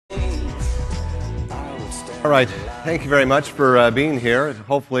All right, thank you very much for being here.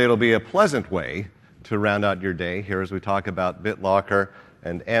 Hopefully it'll be a pleasant way to round out your day here as we talk about BitLocker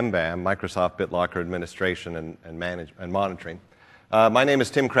and MBAM, Microsoft BitLocker Administration and Monitoring. My name is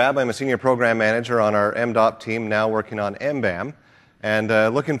Tim Crabb. I'm a Senior Program Manager on our MDOP team, now working on MBAM,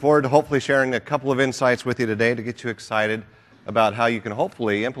 and looking forward to hopefully sharing a couple of insights with you today to get you excited about how you can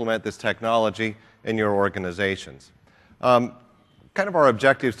hopefully implement this technology in your organizations. Kind of our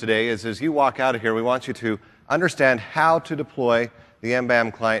objectives today is as you walk out of here, we want you to understand how to deploy the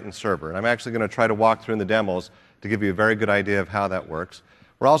MBAM client and server. And I'm actually going to try to walk through in the demos to give you a very good idea of how that works.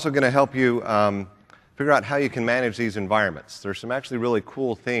 We're also going to help you figure out how you can manage these environments. There's some actually really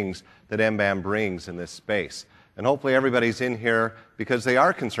cool things that MBAM brings in this space. And hopefully everybody's in here because they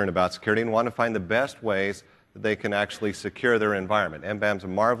are concerned about security and want to find the best ways that they can actually secure their environment. MBAM's a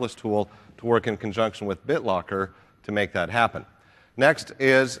marvelous tool to work in conjunction with BitLocker to make that happen. Next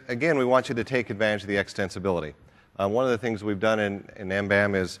is, again, we want you to take advantage of the extensibility. One of the things we've done in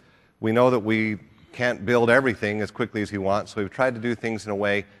MBAM is we know that we can't build everything as quickly as you want, so we've tried to do things in a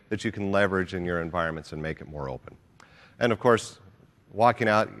way that you can leverage in your environments and make it more open. And of course, walking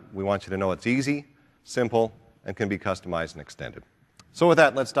out, we want you to know it's easy, simple, and can be customized and extended. So with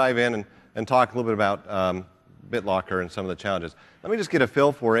that, let's dive in and talk a little bit about BitLocker and some of the challenges. Let me just get a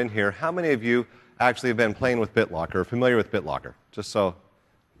feel for in here. How many of you actually have been playing with BitLocker, or familiar with BitLocker? Just so,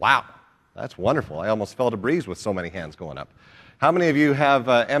 wow, that's wonderful. I almost felt a breeze with so many hands going up. How many of you have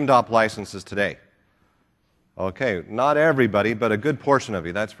MDOP licenses today? Okay, not everybody, but a good portion of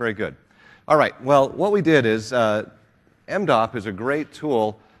you. That's very good. All right, well, what we did is MDOP is a great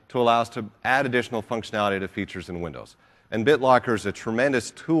tool to allow us to add additional functionality to features in Windows. And BitLocker is a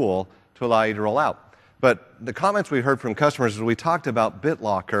tremendous tool to allow you to roll out. But the comments we heard from customers as we talked about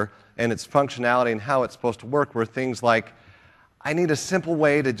BitLocker and its functionality and how it's supposed to work were things like, I need a simple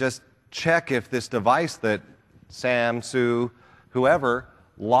way to just check if this device that Sam, Sue, whoever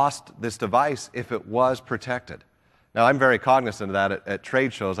lost this device, if it was protected. Now, I'm very cognizant of that at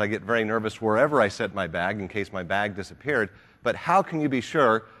trade shows. I get very nervous wherever I set my bag in case my bag disappeared. But how can you be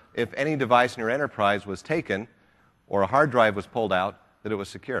sure if any device in your enterprise was taken or a hard drive was pulled out that it was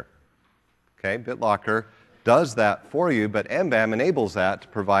secure? Okay, BitLocker does that for you, but MBAM enables that to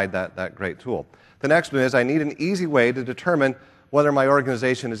provide that great tool. The next one is I need an easy way to determine whether my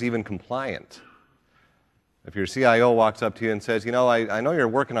organization is even compliant. If your CIO walks up to you and says, you know, I know you're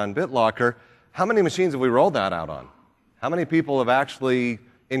working on BitLocker, how many machines have we rolled that out on? How many people have actually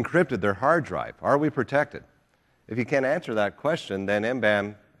encrypted their hard drive? Are we protected? If you can't answer that question, then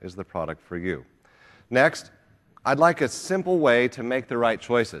MBAM is the product for you. Next, I'd like a simple way to make the right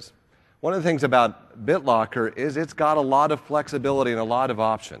choices. One of the things about BitLocker is it's got a lot of flexibility and a lot of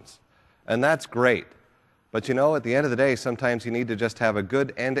options. And that's great. But you know, at the end of the day, sometimes you need to just have a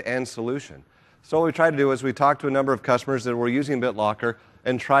good end-to-end solution. So what we tried to do is we talked to a number of customers that were using BitLocker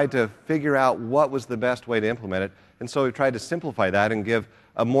and tried to figure out what was the best way to implement it. And so we tried to simplify that and give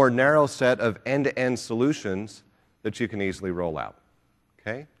a more narrow set of end-to-end solutions that you can easily roll out.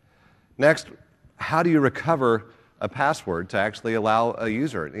 Okay? Next, how do you recover a password to actually allow a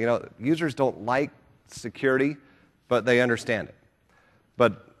user? You know, users don't like security, but they understand it.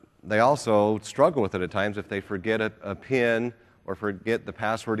 But they also struggle with it at times if they forget a PIN or forget the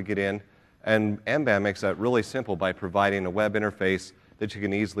password to get in. And MBAM makes that really simple by providing a web interface that you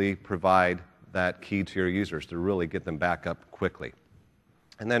can easily provide that key to your users to really get them back up quickly.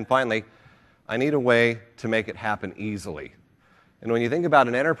 And then finally, I need a way to make it happen easily. And when you think about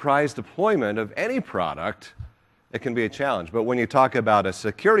an enterprise deployment of any product, it can be a challenge. But when you talk about a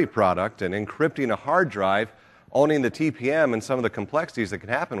security product and encrypting a hard drive, owning the TPM and some of the complexities that can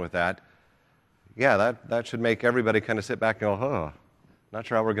happen with that, yeah, that should make everybody kind of sit back and go, oh, not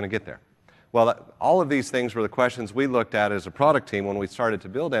sure how we're going to get there. Well, all of these things were the questions we looked at as a product team when we started to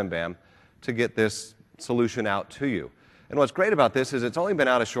build MBAM to get this solution out to you. And what's great about this is it's only been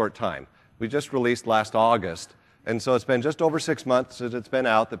out a short time. We just released last August, and so it's been just over 6 months since it's been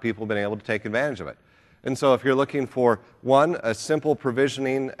out that people have been able to take advantage of it. And so if you're looking for, one, a simple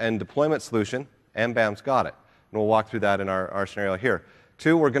provisioning and deployment solution, MBAM's got it. And we'll walk through that in our scenario here.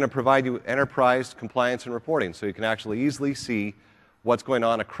 Two, we're going to provide you enterprise compliance and reporting so you can actually easily see what's going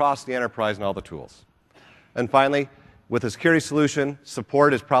on across the enterprise and all the tools. And finally, with a security solution,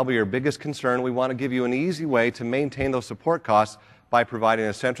 support is probably your biggest concern. We want to give you an easy way to maintain those support costs by providing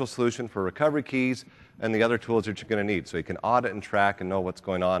a central solution for recovery keys and the other tools that you're going to need so you can audit and track and know what's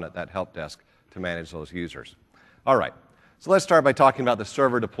going on at that help desk to manage those users. All right, so let's start by talking about the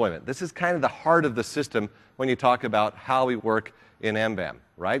server deployment. This is kind of the heart of the system when you talk about how we work in MBAM,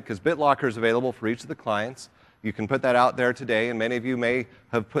 right? Because BitLocker is available for each of the clients. You can put that out there today, and many of you may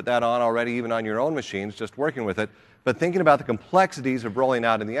have put that on already, even on your own machines, just working with it. But thinking about the complexities of rolling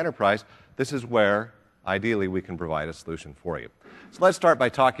out in the enterprise, this is where, ideally, we can provide a solution for you. So let's start by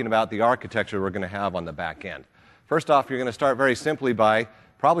talking about the architecture we're going to have on the back end. First off, you're going to start very simply by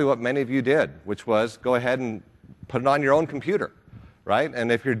probably what many of you did, which was go ahead and put it on your own computer, right?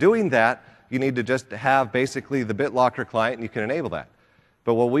 And if you're doing that, you need to just have basically the BitLocker client, and you can enable that.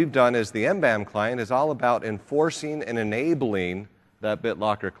 But what we've done is the MBAM client is all about enforcing and enabling that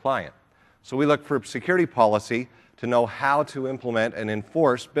BitLocker client. So we look for security policy to know how to implement and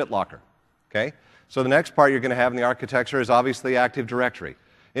enforce BitLocker, okay? So the next part you're going to have in the architecture is obviously Active Directory.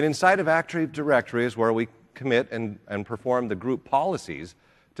 And inside of Active Directory is where we commit and perform the group policies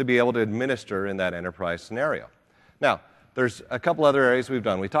to be able to administer in that enterprise scenario. Now, there's a couple other areas we've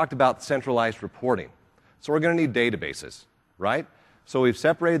done. We talked about centralized reporting. So we're going to need databases, right? So we've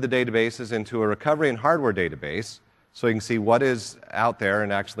separated the databases into a recovery and hardware database so you can see what is out there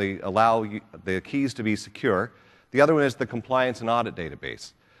and actually allow the keys to be secure. The other one is the compliance and audit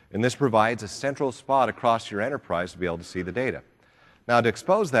database. And this provides a central spot across your enterprise to be able to see the data. Now, to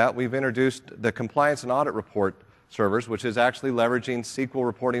expose that, we've introduced the compliance and audit report servers, which is actually leveraging SQL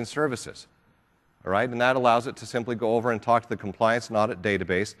reporting services. All right? And that allows it to simply go over and talk to the compliance and audit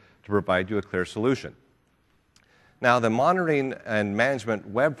database to provide you a clear solution. Now, the monitoring and management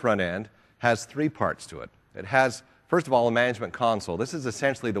web front end has three parts to it. It has, first of all, a management console. This is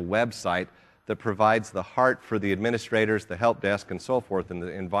essentially the website that provides the heart for the administrators, the help desk, and so forth in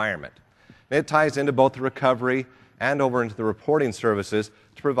the environment. And it ties into both the recovery and over into the reporting services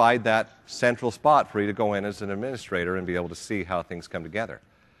to provide that central spot for you to go in as an administrator and be able to see how things come together.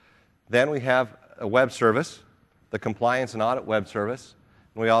 Then we have a web service, the compliance and audit web service,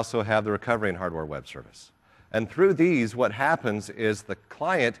 and we also have the recovery and hardware web service. And through these, what happens is the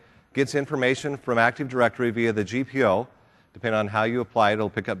client gets information from Active Directory via the GPO. Depending on how you apply it, it'll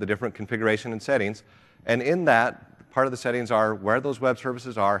pick up the different configuration and settings. And in that, part of the settings are where those web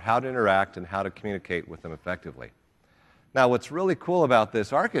services are, how to interact, and how to communicate with them effectively. Now, what's really cool about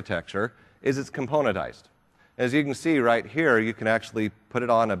this architecture is it's componentized. As you can see right here, you can actually put it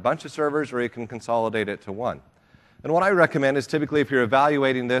on a bunch of servers or you can consolidate it to one. And what I recommend is typically if you're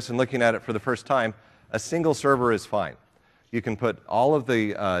evaluating this and looking at it for the first time, a single server is fine. You can put all of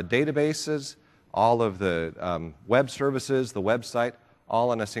the databases, all of the web services, the website,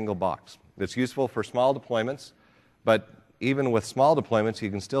 all in a single box. It's useful for small deployments, but even with small deployments, you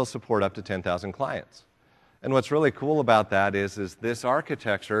can still support up to 10,000 clients. And what's really cool about that is this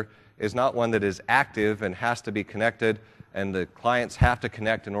architecture is not one that is active and has to be connected, and the clients have to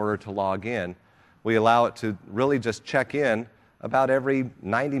connect in order to log in. We allow it to really just check in about every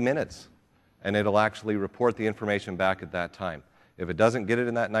 90 minutes, and it'll actually report the information back at that time. If it doesn't get it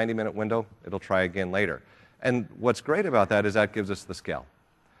in that 90-minute window, it'll try again later. And what's great about that is that gives us the scale.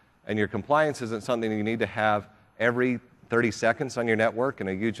 And your compliance isn't something you need to have every 30 seconds on your network and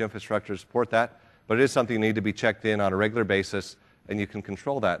a huge infrastructure to support that, but it is something you need to be checked in on a regular basis, and you can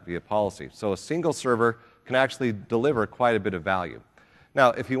control that via policy. So a single server can actually deliver quite a bit of value. Now,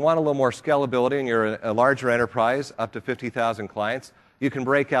 if you want a little more scalability and you're a larger enterprise, up to 50,000 clients, you can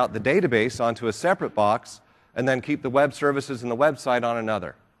break out the database onto a separate box and then keep the web services and the website on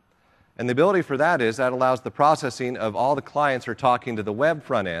another. And the ability for that is that allows the processing of all the clients are talking to the web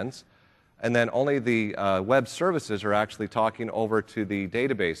front ends, and then only the web services are actually talking over to the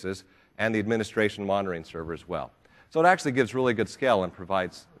databases and the administration monitoring server as well. So it actually gives really good scale and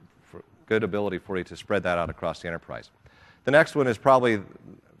provides good ability for you to spread that out across the enterprise. The next one is probably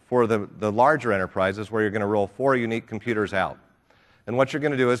for the larger enterprises where you're going to roll 4 unique computers out. And what you're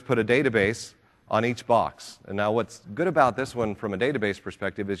going to do is put a database on each box. And now what's good about this one from a database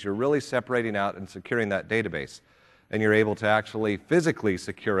perspective is you're really separating out and securing that database. And you're able to actually physically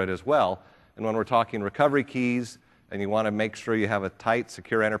secure it as well. And when we're talking recovery keys and you want to make sure you have a tight,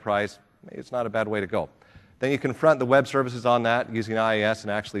 secure enterprise, maybe it's not a bad way to go. Then you confront the web services on that using IIS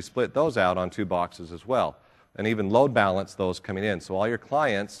and actually split those out on 2 boxes as well. And even load balance those coming in. So all your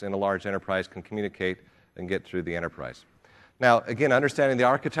clients in a large enterprise can communicate and get through the enterprise. Now, again, understanding the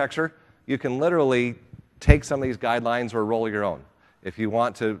architecture, you can literally take some of these guidelines or roll your own. If you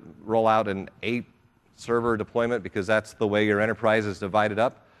want to roll out an 8-server deployment because that's the way your enterprise is divided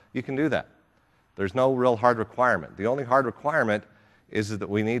up, you can do that. There's no real hard requirement. The only hard requirement is that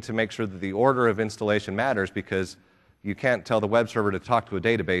we need to make sure that the order of installation matters because you can't tell the web server to talk to a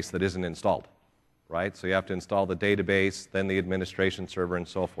database that isn't installed, right? So you have to install the database, then the administration server, and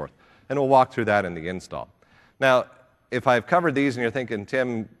so forth. And we'll walk through that in the install. Now, if I've covered these and you're thinking,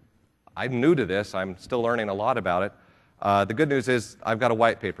 Tim, I'm new to this, I'm still learning a lot about it, the good news is I've got a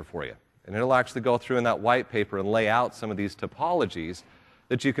white paper for you. And it'll actually go through in that white paper and lay out some of these topologies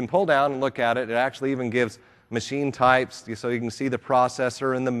that you can pull down and look at it. It actually even gives machine types so you can see the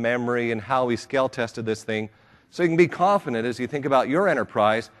processor and the memory and how we scale tested this thing. So you can be confident as you think about your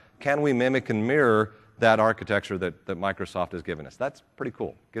enterprise, can we mimic and mirror that architecture that Microsoft has given us? That's pretty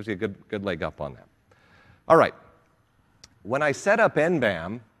cool. Gives you a good leg up on that. All right. When I set up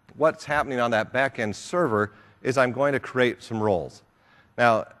MBAM, what's happening on that back-end server is I'm going to create some roles.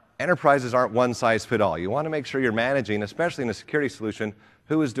 Now, enterprises aren't one size fit all. You want to make sure you're managing, especially in a security solution,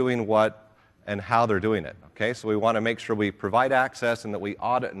 who is doing what and how they're doing it. Okay? So we want to make sure we provide access and that we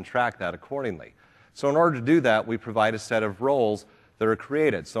audit and track that accordingly. So in order to do that, we provide a set of roles that are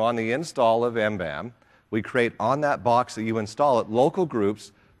created. So on the install of MBAM, we create on that box that you install it local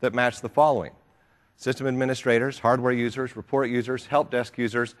groups that match the following: system administrators, hardware users, report users, help desk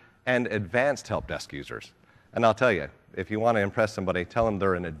users, and advanced help desk users. And I'll tell you, if you want to impress somebody, tell them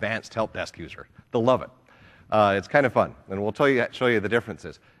they're an advanced help desk user. They'll love it. It's kind of fun, and we'll show you the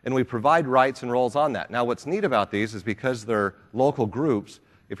differences. And we provide rights and roles on that. Now, what's neat about these is because they're local groups,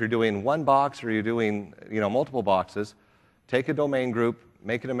 if you're doing one box or you're doing multiple boxes, take a domain group,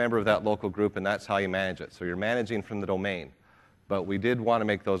 make it a member of that local group, and that's how you manage it. So you're managing from the domain. But we did want to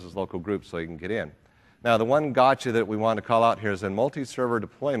make those as local groups so you can get in. Now, the one gotcha that we want to call out here is in multi-server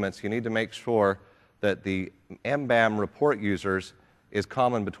deployments, you need to make sure that the MBAM report users is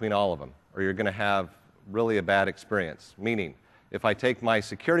common between all of them, or you're going to have really a bad experience. Meaning, if I take my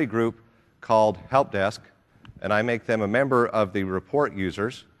security group called Help Desk, and I make them a member of the report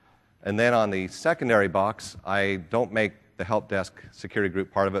users, and then on the secondary box, I don't make the Help Desk security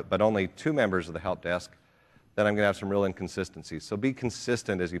group part of it, but only 2 members of the Help Desk, then I'm going to have some real inconsistencies. So be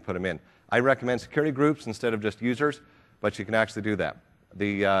consistent as you put them in. I recommend security groups instead of just users, but you can actually do that.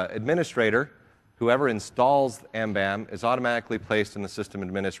 The administrator, whoever installs MBAM, is automatically placed in the system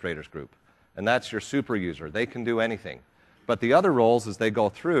administrators group. And that's your super user. They can do anything. But the other roles, as they go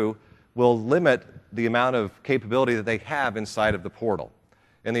through, will limit the amount of capability that they have inside of the portal.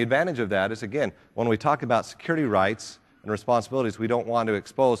 And the advantage of that is, again, when we talk about security rights and responsibilities, we don't want to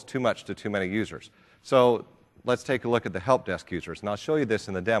expose too much to too many users. So let's take a look at the help desk users. And I'll show you this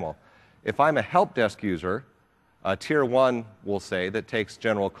in the demo. If I'm a help desk user, tier 1 will say that takes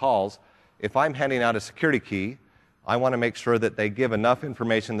general calls. If I'm handing out a security key, I want to make sure that they give enough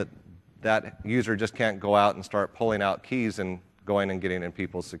information that that user just can't go out and start pulling out keys and going and getting in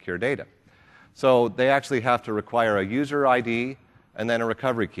people's secure data. So they actually have to require a user ID and then a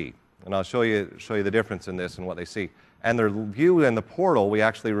recovery key. And I'll show you the difference in this and what they see. And their view in the portal, we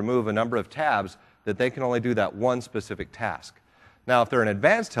actually remove a number of tabs that they can only do that one specific task. Now, if they're an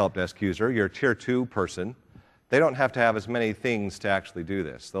advanced help desk user, you're a tier 2 person, they don't have to have as many things to actually do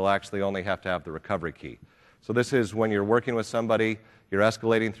this. They'll actually only have to have the recovery key. So this is when you're working with somebody, you're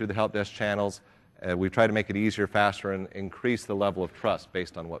escalating through the help desk channels. We try to make it easier, faster, and increase the level of trust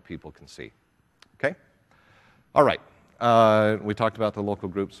based on what people can see. Okay? All right. We talked about the local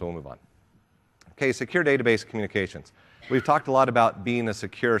groups, so we'll move on. Okay, secure database communications. We've talked a lot about being a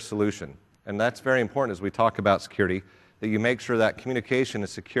secure solution, and that's very important as we talk about security, that you make sure that communication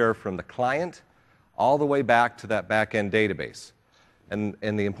is secure from the client all the way back to that back-end database. And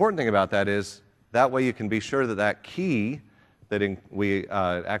the important thing about that is that way you can be sure that that key that we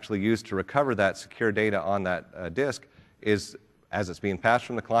actually use to recover that secure data on that disk is, as it's being passed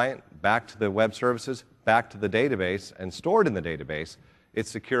from the client back to the web services, back to the database, and stored in the database, it's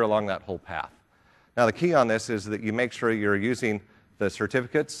secure along that whole path. Now, the key on this is that you make sure you're using the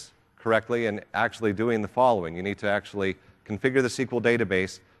certificates correctly and actually doing the following. You need to actually configure the SQL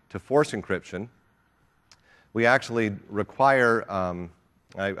database to force encryption. We actually require,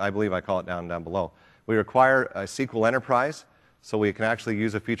 I believe I call it down below, we require a SQL Enterprise, so we can actually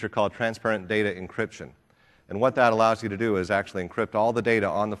use a feature called transparent data encryption. And what that allows you to do is actually encrypt all the data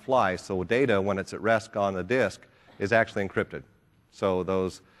on the fly, so data, when it's at rest on the disk, is actually encrypted. So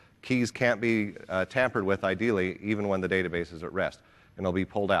those keys can't be tampered with, ideally, even when the database is at rest, and they'll be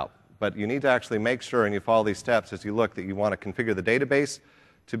pulled out. But you need to actually make sure, and you follow these steps as you look, that you want to configure the database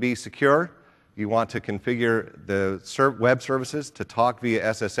to be secure. You want to configure the web services to talk via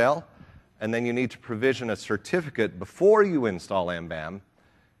SSL, and then you need to provision a certificate before you install MBAM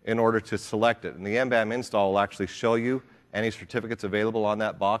in order to select it. And the MBAM install will actually show you any certificates available on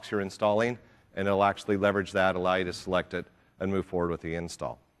that box you're installing, and it'll actually leverage that, allow you to select it, and move forward with the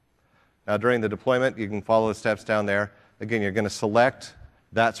install. Now, during the deployment, you can follow the steps down there. Again, you're going to select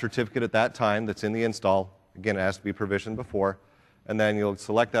that certificate at that time that's in the install. Again, it has to be provisioned before. And then you'll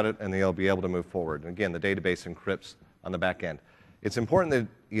select that, and you'll be able to move forward. And again, the database encrypts on the back end. It's important that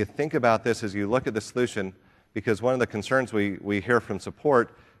you think about this as you look at the solution, because one of the concerns we hear from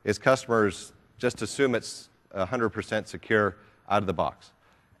support is customers just assume it's 100% secure out of the box.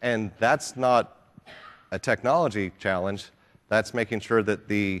 And that's not a technology challenge. That's making sure that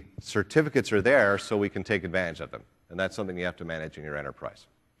the certificates are there so we can take advantage of them. And that's something you have to manage in your enterprise.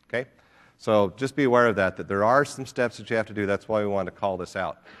 Okay? So just be aware of that there are some steps that you have to do. That's why we want to call this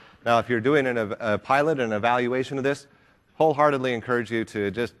out. Now, if you're doing a pilot and evaluation of this, wholeheartedly encourage you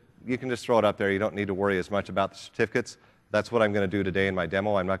to you can just throw it up there. You don't need to worry as much about the certificates. That's what I'm going to do today in my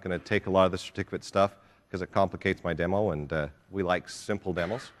demo. I'm not going to take a lot of the certificate stuff because it complicates my demo, and we like simple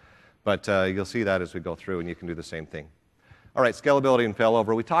demos. But you'll see that as we go through, and you can do the same thing. All right, scalability and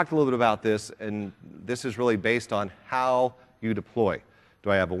failover. We talked a little bit about this, and this is really based on how you deploy. Do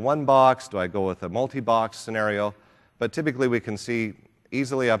I have a one box? Do I go with a multi-box scenario? But typically we can see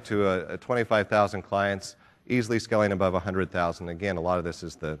easily up to a 25,000 clients, easily scaling above 100,000. Again, a lot of this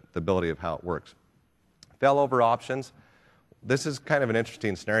is the ability of how it works. Failover options. This is kind of an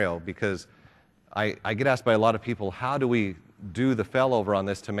interesting scenario because I get asked by a lot of people, how do we do the failover on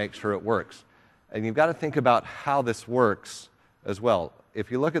this to make sure it works? And you've got to think about how this works as well.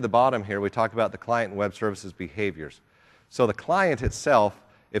 If you look at the bottom here, we talk about the client and web services behaviors. So the client itself,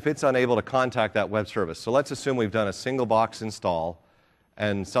 if it's unable to contact that web service, so let's assume we've done a single box install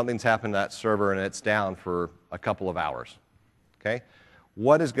and something's happened to that server and it's down for a couple of hours. Okay?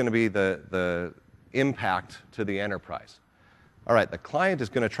 What is going to be the impact to the enterprise? All right, the client is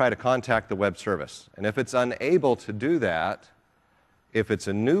going to try to contact the web service. And if it's unable to do that, if it's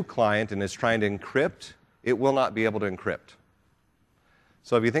a new client and is trying to encrypt, it will not be able to encrypt.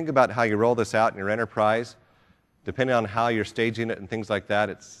 So if you think about how you roll this out in your enterprise, depending on how you're staging it and things like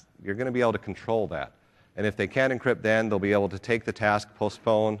that, you're going to be able to control that. And if they can't encrypt then, they'll be able to take the task,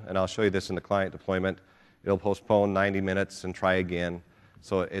 postpone, and I'll show you this in the client deployment. It'll postpone 90 minutes and try again.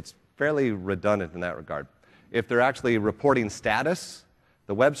 So it's fairly redundant in that regard. If they're actually reporting status,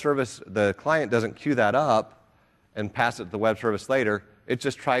 the web service, the client doesn't queue that up and pass it to the web service later. It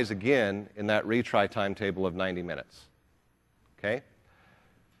just tries again in that retry timetable of 90 minutes. Okay?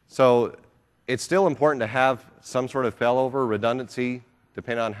 So it's still important to have some sort of failover, redundancy,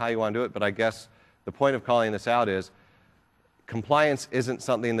 depending on how you want to do it, but I guess the point of calling this out is compliance isn't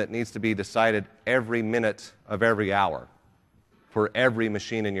something that needs to be decided every minute of every hour for every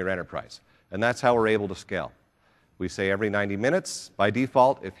machine in your enterprise. And that's how we're able to scale. We say every 90 minutes. By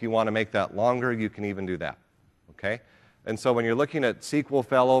default, if you want to make that longer, you can even do that. Okay? And so when you're looking at SQL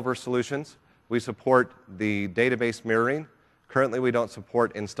failover solutions, we support the database mirroring. Currently, we don't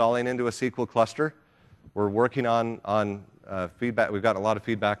support installing into a SQL cluster. We're working on feedback. We've gotten a lot of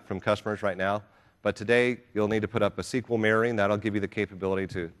feedback from customers right now. But today, you'll need to put up a SQL mirroring. That'll give you the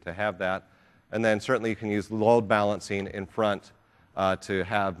capability to have that. And then certainly, you can use load balancing in front to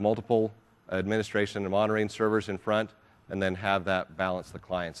have multiple administration and monitoring servers in front, and then have that balance the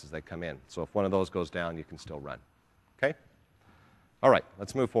clients as they come in. So if one of those goes down, you can still run. Okay? All right,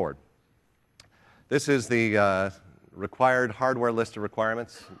 let's move forward. This is the required hardware list of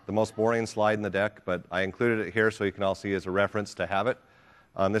requirements, the most boring slide in the deck, but I included it here so you can all see as a reference to have it.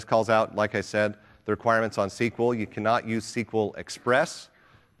 This calls out, like I said, the requirements on SQL. You cannot use SQL Express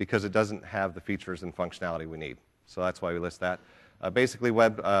because it doesn't have the features and functionality we need. So that's why we list that. Basically,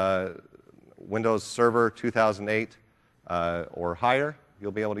 Windows Server 2008 or higher,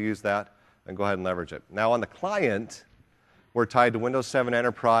 you'll be able to use that and go ahead and leverage it. Now on the client, we're tied to Windows 7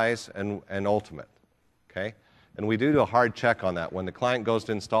 Enterprise and Ultimate. Okay? And we do a hard check on that. When the client goes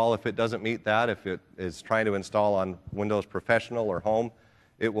to install, if it doesn't meet that, if it is trying to install on Windows Professional or Home,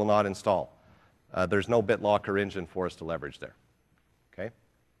 it will not install. There's no BitLocker engine for us to leverage there. Okay?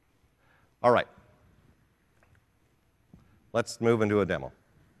 All right. Let's move into a demo.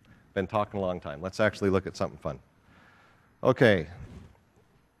 Been talking a long time. Let's actually look at something fun. Okay.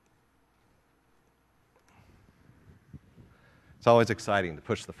 It's always exciting to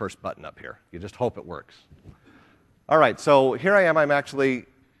push the first button up here. You just hope it works. All right, so here I am. I'm actually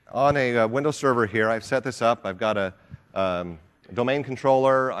on a Windows server here. I've set this up. I've got a domain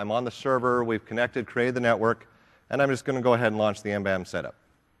controller. I'm on the server. We've connected, created the network, and I'm just going to go ahead and launch the MBAM setup.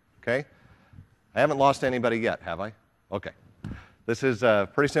 Okay? I haven't lost anybody yet, have I? Okay. This is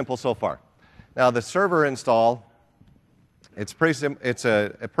pretty simple so far. Now, the server install, it's pretty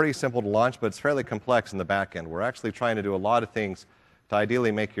simple to launch, but it's fairly complex in the back end. We're actually trying to do a lot of things to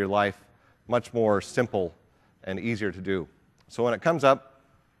ideally make your life much more simple and easier to do. So when it comes up,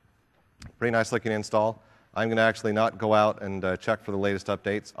 pretty nice looking install. I'm going to actually not go out and check for the latest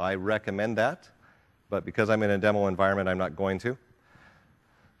updates. I recommend that, but because I'm in a demo environment, I'm not going to.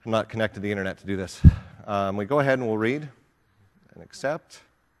 I'm not connected to the internet to do this. We go ahead and we'll read and accept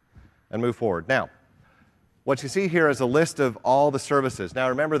and move forward. Now, What you see here is a list of all the services. Now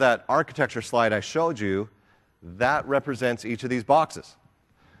remember that architecture slide I showed you, that represents each of these boxes.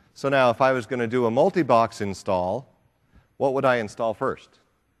 So now if I was going to do a multi-box install, what would I install first?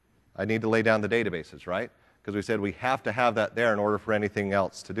 I need to lay down the databases, right? Because we said we have to have that there in order for anything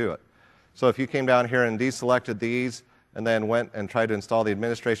else to do it. So if you came down here and deselected these and then went and tried to install the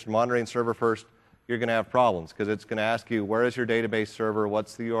administration monitoring server first, you're going to have problems because it's going to ask you, where is your database server,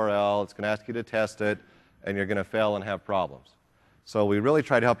 what's the URL, it's going to ask you to test it, and you're going to fail and have problems. So we really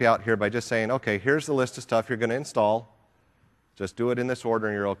try to help you out here by just saying, okay, here's the list of stuff you're going to install. Just do it in this order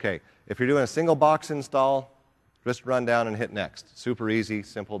and you're okay. If you're doing a single box install, just run down and hit next. Super easy,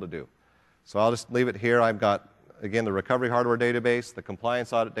 simple to do. So I'll just leave it here. I've got, again, the recovery hardware database, the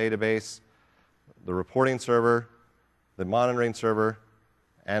compliance audit database, the reporting server, the monitoring server,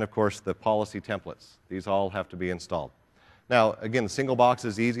 and of course the policy templates. These all have to be installed. Now, again, the single box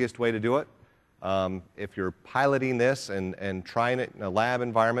is the easiest way to do it. If you're piloting this and trying it in a lab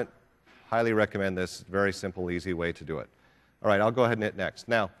environment, highly recommend this. Very simple, easy way to do it. All right, I'll go ahead and hit next.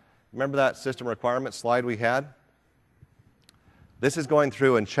 Now, remember that system requirements slide we had? This is going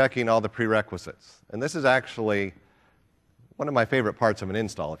through and checking all the prerequisites. And this is actually one of my favorite parts of an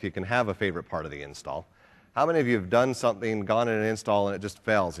install, if you can have a favorite part of the install. How many of you have done something, gone in an install, and it just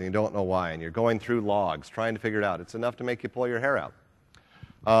fails, and you don't know why, and you're going through logs, trying to figure it out? It's enough to make you pull your hair out.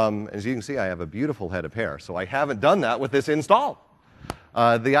 As you can see, I have a beautiful head of hair, so I haven't done that with this install.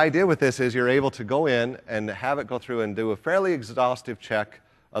 The idea with this is you're able to go in and have it go through and do a fairly exhaustive check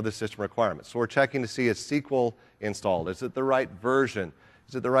of the system requirements. So we're checking to see is SQL installed? Is it the right version?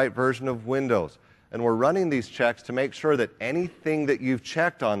 Is it the right version of Windows? And we're running these checks to make sure that anything that you've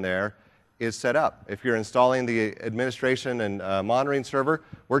checked on there is set up. If you're installing the administration and monitoring server,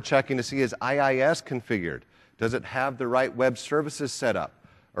 we're checking to see is IIS configured? Does it have the right web services set up?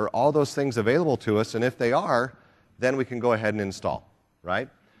 Are all those things available to us? And if they are, then we can go ahead and install, right?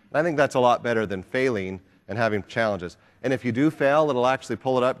 And I think that's a lot better than failing and having challenges. And if you do fail, it'll actually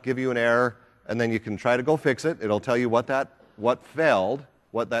pull it up, give you an error, and then you can try to go fix it. It'll tell you what failed,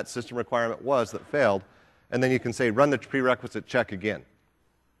 what that system requirement was that failed, and then you can say run the prerequisite check again,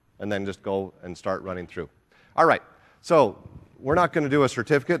 and then just go and start running through. All right, so we're not going to do a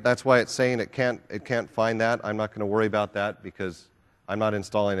certificate. That's why it's saying it can't find that. I'm not going to worry about that because I'm not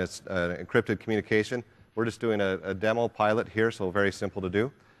installing an encrypted communication. We're just doing a demo pilot here, so very simple to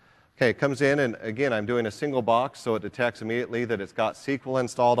do. Okay, it comes in, and again, I'm doing a single box, so it detects immediately that it's got SQL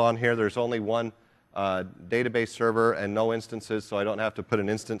installed on here. There's only one database server and no instances, so I don't have to put an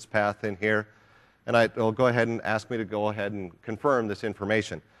instance path in here. And it'll go ahead and ask me to go ahead and confirm this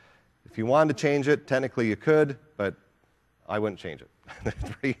information. If you wanted to change it, technically you could, but I wouldn't change it. It's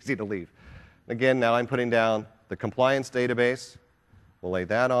pretty easy to leave. Again, now I'm putting down the compliance database. We'll lay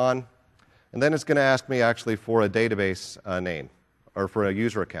that on. And then it's going to ask me actually for a database name or for a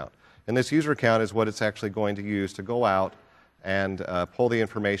user account. And this user account is what it's actually going to use to go out and pull the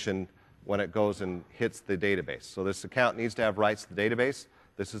information when it goes and hits the database. So this account needs to have rights to the database.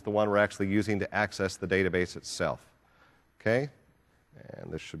 This is the one we're actually using to access the database itself. Okay?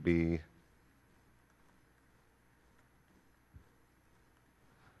 And this should be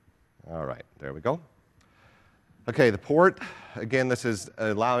all right, there we go. Okay, the port, again, this is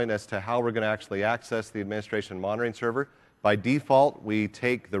allowing us to how we're going to actually access the administration monitoring server. By default, we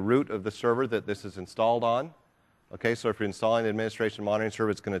take the root of the server that this is installed on. Okay, so if you're installing the administration monitoring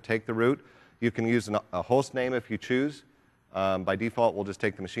server, it's going to take the root. You can use a host name if you choose. By default, we'll just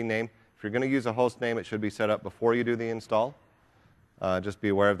take the machine name. If you're going to use a host name, it should be set up before you do the install. Just be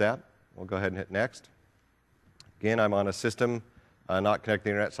aware of that. We'll go ahead and hit next. Again, I'm on a system not connected to the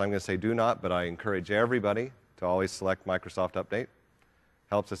internet, so I'm going to say do not, but I encourage everybody to always select Microsoft Update.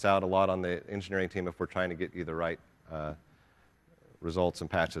 Helps us out a lot on the engineering team if we're trying to get you the right results and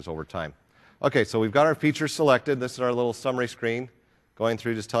patches over time. Okay, so we've got our features selected. This is our little summary screen going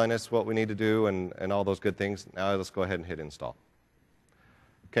through just telling us what we need to do and all those good things. Now let's go ahead and hit install.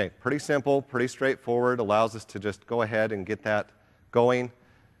 Okay, pretty simple, pretty straightforward, allows us to just go ahead and get that going.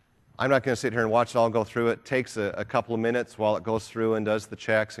 I'm not going to sit here and watch it all go through. It takes a couple of minutes while it goes through and does the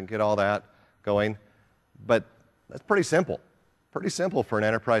checks and get all that going. But that's pretty simple for an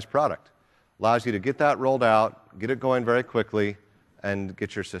enterprise product. Allows you to get that rolled out, get it going very quickly, and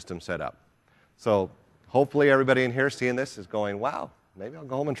get your system set up. So hopefully everybody in here seeing this is going, wow, maybe I'll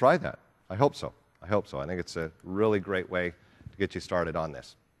go home and try that. I hope so. I hope so. I think it's a really great way to get you started on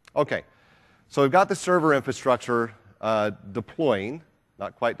this. Okay, so we've got the server infrastructure deploying.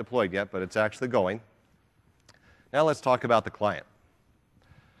 Not quite deployed yet, but it's actually going. Now let's talk about the client.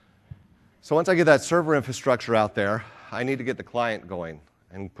 So once I get that server infrastructure out there, I need to get the client going.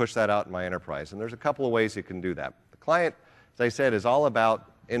 and push that out in my enterprise. And there's a couple of ways you can do that. The client, as I said, is all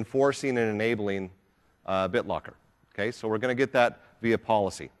about enforcing and enabling BitLocker. Okay, so we're going to get that via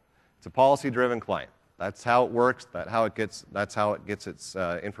policy. It's a policy-driven client. That's how it works. That's how it gets its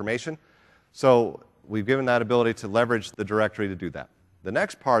information. So we've given that ability to leverage the directory to do that. The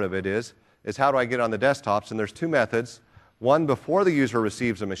next part of it is how do I get on the desktops? And there's two methods. One, before the user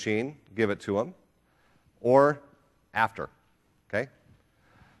receives a machine, give it to them, or after. Okay?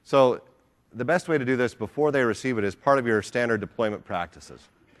 So the best way to do this before they receive it is part of your standard deployment practices.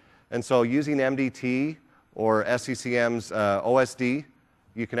 And so using MDT or SCCM's OSD,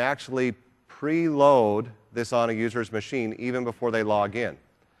 you can actually preload this on a user's machine even before they log in.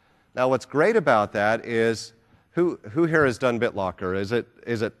 Now, what's great about that is, who here has done BitLocker?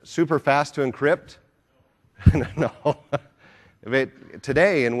 Is it super fast to encrypt? No.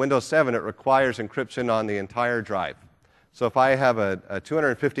 Today, in Windows 7, it requires encryption on the entire drive. So if I have a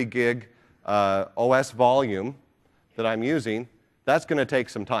 250 gig OS volume that I'm using, that's going to take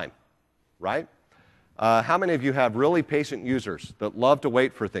some time, right? How many of you have really patient users that love to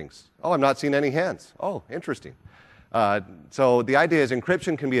wait for things? Oh, I'm not seeing any hands. Oh, interesting. So the idea is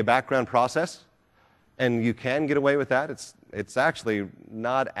encryption can be a background process, and you can get away with that. It's actually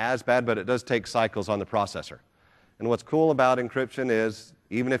not as bad, but it does take cycles on the processor. And what's cool about encryption is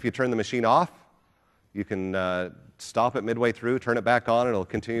even if you turn the machine off, you can stop it midway through, turn it back on, and it'll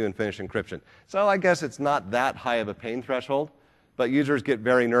continue and finish encryption. So I guess it's not that high of a pain threshold, but users get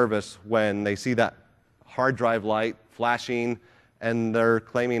very nervous when they see that hard drive light flashing, and they're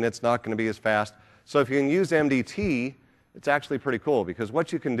claiming it's not going to be as fast. So if you can use MDT, it's actually pretty cool, because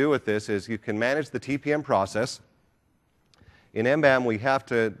what you can do with this is you can manage the TPM process. In MBAM, we have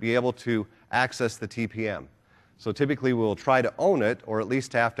to be able to access the TPM. So typically, we'll try to own it, or at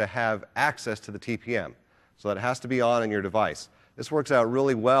least have to have access to the TPM. So that it has to be on your device. This works out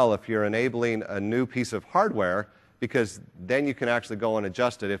really well if you're enabling a new piece of hardware, because then you can actually go and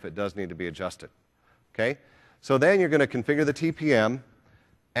adjust it if it does need to be adjusted. Okay? So then you're going to configure the TPM,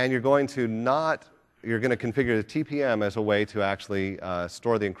 and you're going to configure the TPM as a way to actually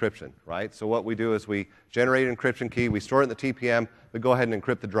store the encryption, right? So what we do is we generate an encryption key, we store it in the TPM, we go ahead and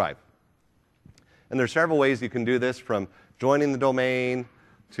encrypt the drive. And there's several ways you can do this, from joining the domain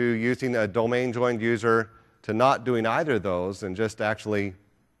to using a domain-joined user to not doing either of those and just actually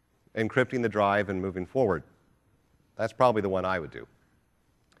encrypting the drive and moving forward. That's probably the one I would do.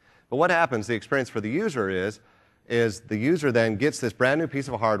 But what happens, the experience for the user is the user then gets this brand new piece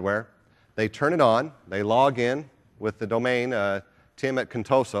of hardware, they turn it on, they log in with the domain, Tim at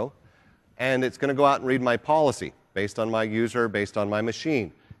Contoso, and it's going to go out and read my policy based on my user, based on my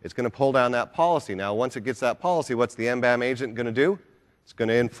machine. It's going to pull down that policy. Now, once it gets that policy, what's the MBAM agent going to do? It's going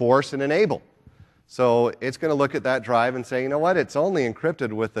to enforce and enable. So it's going to look at that drive and say, you know what, it's only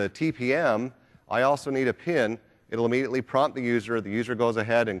encrypted with a TPM. I also need a PIN. It'll immediately prompt the user. The user goes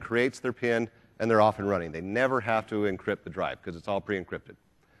ahead and creates their PIN, and they're off and running. They never have to encrypt the drive because it's all pre-encrypted.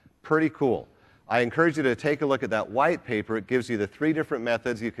 Pretty cool. I encourage you to take a look at that white paper. It gives you the 3 different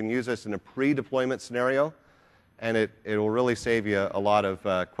methods. You can use this in a pre-deployment scenario, and it will really save you a lot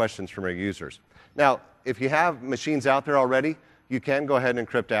of questions from your users. Now, if you have machines out there already, you can go ahead and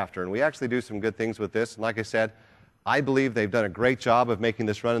encrypt after. And we actually do some good things with this. And like I said, I believe they've done a great job of making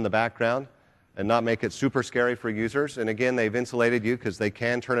this run in the background and not make it super scary for users. And again, they've insulated you because they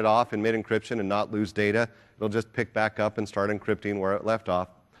can turn it off in mid-encryption and not lose data. It'll just pick back up and start encrypting where it left off.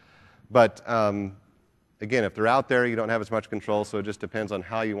 But again, if they're out there, you don't have as much control, so it just depends on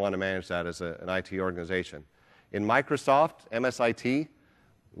how you want to manage that as an IT organization. In Microsoft, MSIT,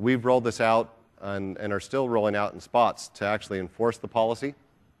 we've rolled this out and are still rolling out in spots to actually enforce the policy,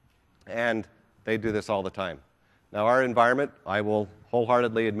 and they do this all the time. Now, our environment, I will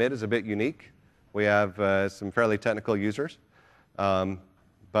wholeheartedly admit, is a bit unique. We have some fairly technical users,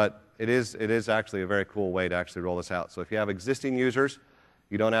 but it is actually a very cool way to actually roll this out. So if you have existing users,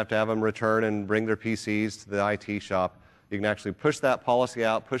 you don't have to have them return and bring their PCs to the IT shop. You can actually push that policy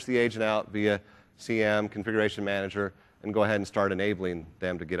out, push the agent out via CM, Configuration Manager, and go ahead and start enabling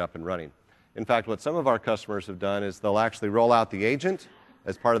them to get up and running. In fact, what some of our customers have done is they'll actually roll out the agent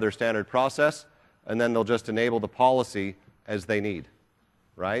as part of their standard process, and then they'll just enable the policy as they need,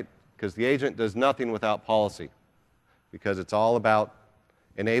 right? Because the agent does nothing without policy, because it's all about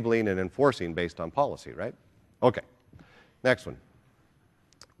enabling and enforcing based on policy, right? Okay, next one.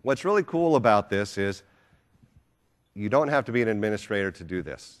 What's really cool about this is you don't have to be an administrator to do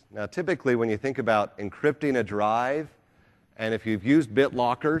this. Now, typically, when you think about encrypting a drive, and if you've used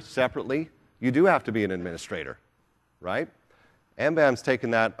BitLocker separately, you do have to be an administrator, right? MBAM's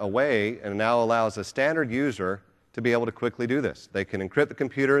taken that away and now allows a standard user to be able to quickly do this. They can encrypt the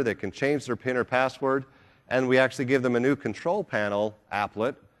computer, they can change their PIN or password, and we actually give them a new control panel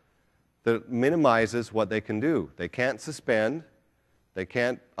applet that minimizes what they can do. They can't suspend, they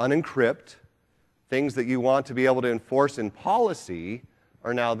can't unencrypt. Things that you want to be able to enforce in policy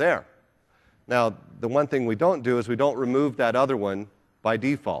are now there. Now, the one thing we don't do is we don't remove that other one by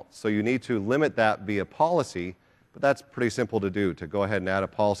default. So you need to limit that via policy, but that's pretty simple to do, to go ahead and add a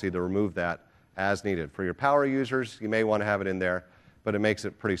policy to remove that as needed. For your power users, you may want to have it in there, but it makes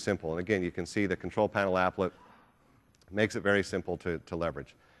it pretty simple. And again, you can see the control panel applet makes it very simple to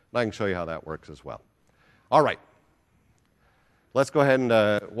leverage. And I can show you how that works as well. All right. Let's go ahead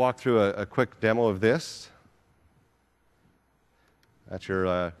and walk through a quick demo of this. That's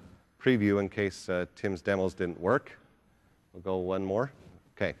your preview in case Tim's demos didn't work. We'll go one more.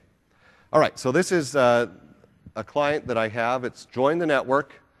 Okay. All right, so this is a client that I have. It's joined the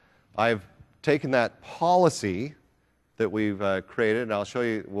network. I've taken that policy that we've created, and I'll show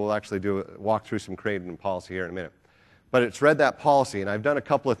you, we'll actually walk through some creating policy here in a minute. But it's read that policy, and I've done a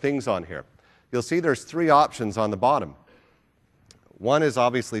couple of things on here. You'll see there's 3 options on the bottom. One is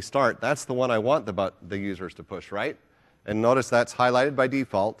obviously start. That's the one I want the users to push, right? And notice that's highlighted by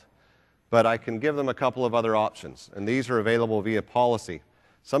default, but I can give them a couple of other options, and these are available via policy.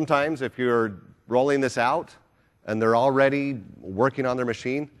 Sometimes if you're rolling this out and they're already working on their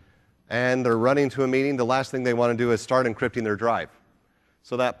machine and they're running to a meeting, the last thing they want to do is start encrypting their drive.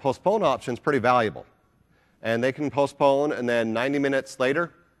 So that postpone option is pretty valuable. And they can postpone, and then 90 minutes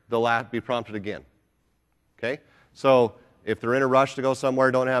later, they'll be prompted again. Okay? So if they're in a rush to go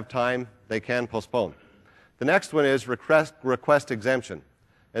somewhere, don't have time, they can postpone. The next one is request exemption.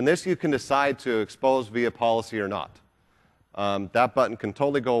 And this you can decide to expose via policy or not. That button can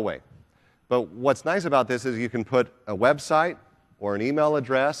totally go away. But what's nice about this is you can put a website or an email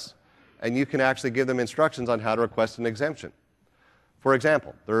address, and you can actually give them instructions on how to request an exemption. For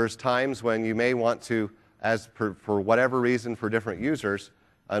example, there's times when you may want to, for whatever reason for different users,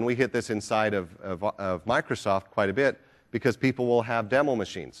 and we hit this inside of Microsoft quite a bit, because people will have demo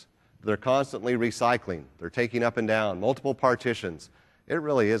machines. They're constantly recycling. They're taking up and down, multiple partitions. It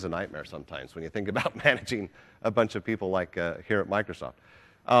really is a nightmare sometimes when you think about managing a bunch of people like here at Microsoft.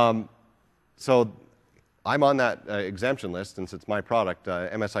 So I'm on that exemption list, since it's my product.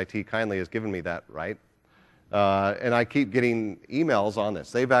 MSIT kindly has given me that right. And I keep getting emails on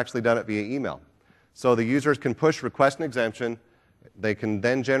this. They've actually done it via email. So the users can push request an exemption. They can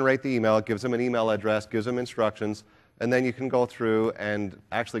then generate the email. It gives them an email address, gives them instructions, and then you can go through and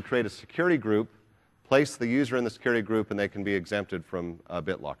actually create a security group, place the user in the security group, and they can be exempted from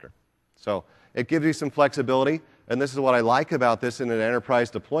BitLocker. So it gives you some flexibility, and this is what I like about this in an enterprise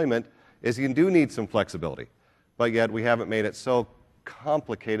deployment, is you do need some flexibility, but yet we haven't made it so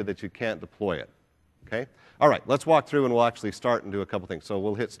complicated that you can't deploy it. Okay? All right, let's walk through and we'll actually start and do a couple things. So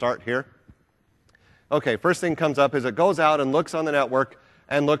we'll hit start here. Okay, first thing comes up is it goes out and looks on the network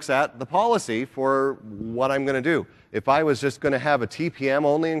and looks at the policy for what I'm going to do. If I was just going to have a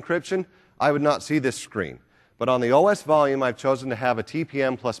TPM-only encryption, I would not see this screen. But on the OS volume, I've chosen to have a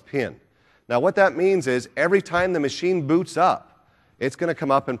TPM plus PIN. Now what that means is every time the machine boots up, it's going to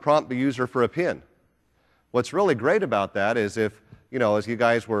come up and prompt the user for a PIN. What's really great about that is if, as you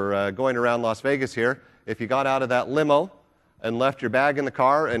guys were going around Las Vegas here, if you got out of that limo and left your bag in the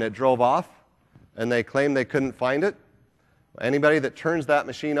car and it drove off and they claim they couldn't find it, anybody that turns that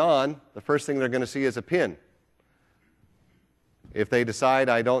machine on, the first thing they're going to see is a PIN. If they decide,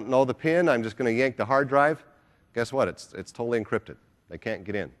 I don't know the PIN, I'm just going to yank the hard drive, guess what? It's totally encrypted. They can't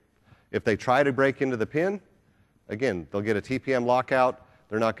get in. If they try to break into the PIN, again, they'll get a TPM lockout.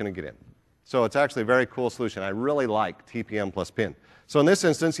 They're not going to get in. So it's actually a very cool solution. I really like TPM plus PIN. So in this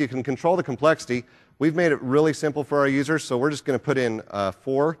instance, you can control the complexity. We've made it really simple for our users, so we're just going to put in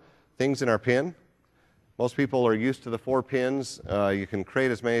 4 things in our PIN. Most people are used to the 4 pins. You can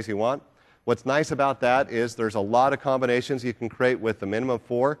create as many as you want. What's nice about that is there's a lot of combinations you can create with the minimum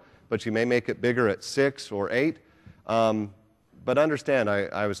 4, but you may make it bigger at 6 or 8. But understand,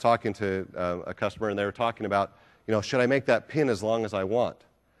 I was talking to a customer, and they were talking about, should I make that PIN as long as I want?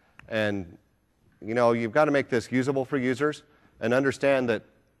 And, you've got to make this usable for users, and understand that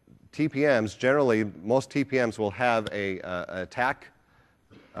TPMs, generally, most TPMs will have a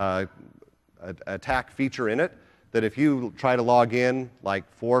attack feature in it, that if you try to log in like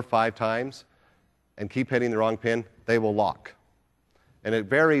 4 or 5 times and keep hitting the wrong PIN, they will lock. And it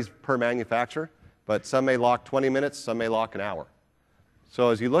varies per manufacturer, but some may lock 20 minutes, some may lock an hour. So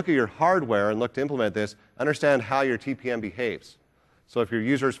as you look at your hardware and look to implement this, understand how your TPM behaves. So if your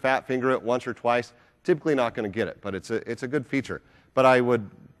users fat finger it once or twice, typically not going to get it, but it's a good feature. But I would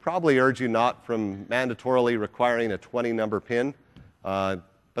probably urge you not from mandatorily requiring a 20-number PIN, but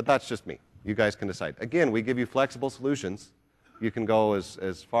that's just me. You guys can decide. Again, we give you flexible solutions. You can go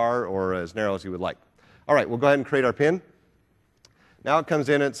as far or as narrow as you would like. All right, we'll go ahead and create our PIN. Now it comes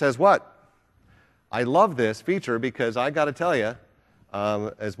in and it says what? I love this feature because I got to tell you,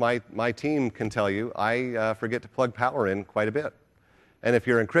 as my team can tell you, I forget to plug power in quite a bit. And if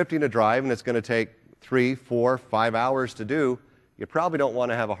you're encrypting a drive and it's going to take 3, 4, 5 hours to do, you probably don't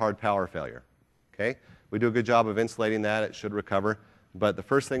want to have a hard power failure. Okay? We do a good job of insulating that. It should recover. But the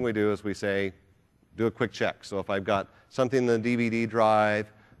first thing we do is we say, do a quick check. So if I've got something in the DVD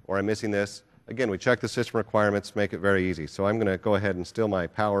drive or I'm missing this, again, we check the system requirements, make it very easy. So I'm going to go ahead and steal my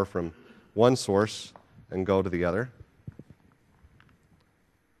power from one source and go to the other.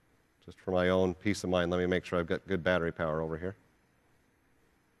 Just for my own peace of mind, let me make sure I've got good battery power over here.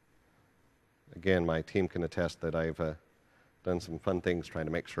 Again, my team can attest that I've done some fun things trying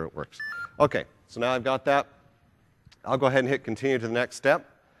to make sure it works. Okay, so now I've got that. I'll go ahead and hit continue to the next step.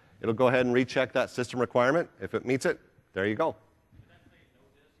 It'll go ahead and recheck that system requirement. If it meets it, there you go.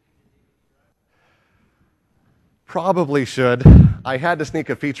 Probably should. I had to sneak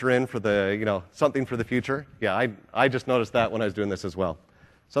a feature in for the, something for the future. Yeah, I just noticed that when I was doing this as well.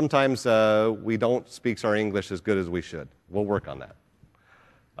 Sometimes we don't speak our English as good as we should. We'll work on that.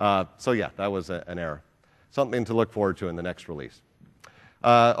 So yeah, that was an error. Something to look forward to in the next release.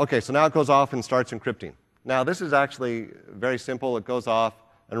 Okay, so now it goes off and starts encrypting. Now this is actually very simple. It goes off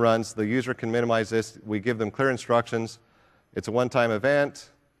and runs. The user can minimize this. We give them clear instructions. It's a one-time event.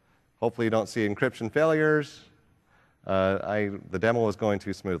 Hopefully you don't see encryption failures. The demo was going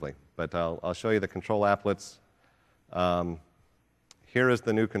too smoothly, but I'll show you the control applets. Here is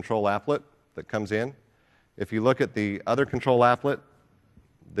the new control applet that comes in. If you look at the other control applet,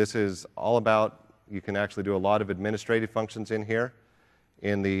 this is all about, you can actually do a lot of administrative functions in here.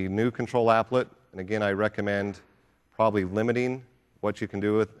 In the new control applet, and again, I recommend probably limiting what you can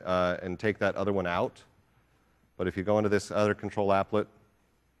do with and take that other one out. But if you go into this other control applet,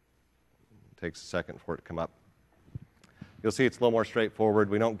 it takes a second for it to come up. You'll see it's a little more straightforward.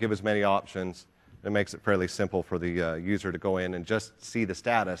 We don't give as many options. It makes it fairly simple for the user to go in and just see the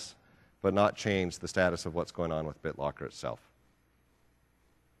status, but not change the status of what's going on with BitLocker itself.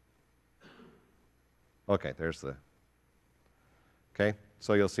 Okay, there's the... Okay,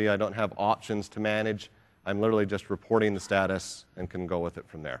 so you'll see I don't have options to manage. I'm literally just reporting the status and can go with it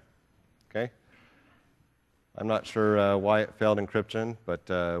from there. Okay? I'm not sure why it failed encryption, but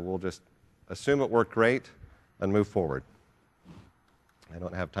we'll just assume it worked great and move forward. I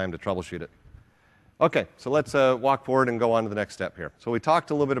don't have time to troubleshoot it. Okay, so let's walk forward and go on to the next step here. So we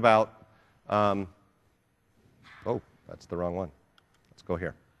talked a little bit about, oh, that's the wrong one. Let's go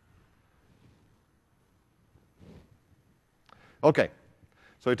here. Okay,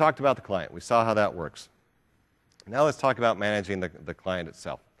 so we talked about the client. We saw how that works. Now let's talk about managing the client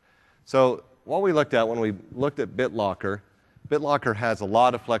itself. So what we looked at when we looked at BitLocker, BitLocker has a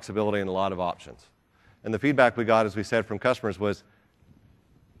lot of flexibility and a lot of options. And the feedback we got, as we said, from customers was,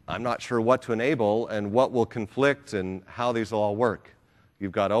 I'm not sure what to enable and what will conflict and how these will all work.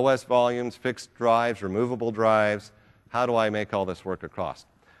 You've got OS volumes, fixed drives, removable drives. How do I make all this work across?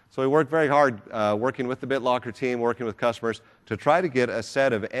 So we worked very hard working with the BitLocker team, working with customers to try to get a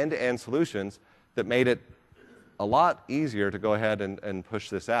set of end-to-end solutions that made it a lot easier to go ahead and push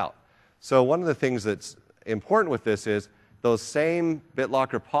this out. So one of the things that's important with this is those same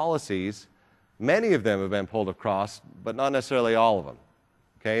BitLocker policies, many of them have been pulled across, but not necessarily all of them,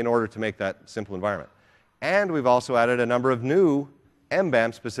 okay, in order to make that simple environment. And we've also added a number of new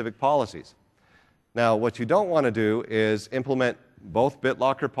MBAM-specific policies. Now, what you don't want to do is implement both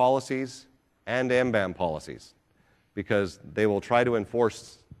BitLocker policies and MBAM policies, because they will try to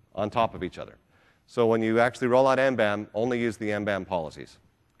enforce on top of each other. So when you actually roll out MBAM, only use the MBAM policies,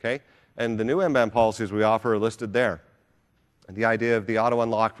 okay? And the new MBAM policies we offer are listed there. And the idea of the auto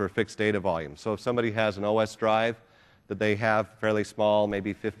unlock for fixed data volume. So if somebody has an OS drive that they have fairly small,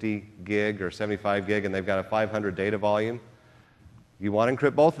 maybe 50 gig or 75 gig, and they've got a 500 data volume, you want to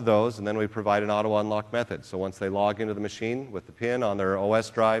encrypt both of those, and then we provide an auto unlock method. So once they log into the machine with the PIN on their OS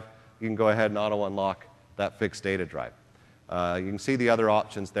drive, you can go ahead and auto unlock that fixed data drive. You can see the other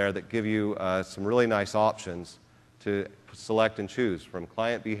options there that give you some really nice options to select and choose, from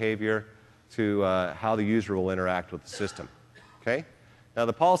client behavior to how the user will interact with the system. Okay? Now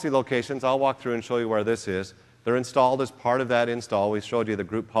the policy locations, I'll walk through and show you where this is. They're installed as part of that install. We showed you the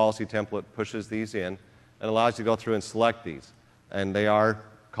group policy template pushes these in and allows you to go through and select these. And they are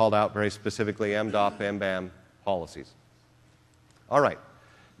called out very specifically, MDOP, MBAM policies. All right,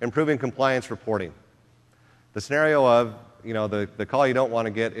 improving compliance reporting. The scenario of the call you don't want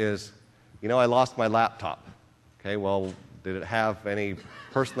to get is, I lost my laptop. Okay, well, did it have any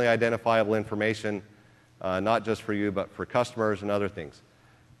personally identifiable information, not just for you, but for customers and other things?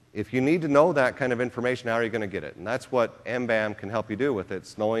 If you need to know that kind of information, how are you going to get it? And that's what MBAM can help you do with it.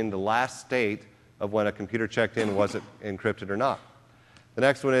 It's knowing the last state of when a computer checked in, was it encrypted or not. The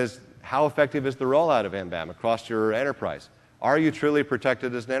next one is, how effective is the rollout of MBAM across your enterprise? Are you truly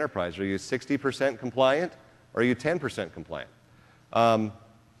protected as an enterprise? Are you 60% compliant, or are you 10% compliant?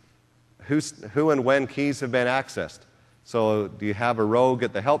 Who and when keys have been accessed? So do you have a rogue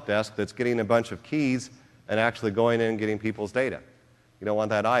at the help desk that's getting a bunch of keys and actually going in and getting people's data? You don't want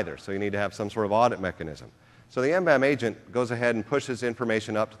that either, so you need to have some sort of audit mechanism. So the MBAM agent goes ahead and pushes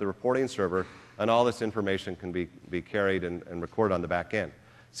information up to the reporting server, and all this information can be carried and recorded on the back end.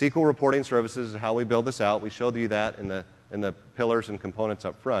 SQL reporting services is how we build this out. We showed you that in the pillars and components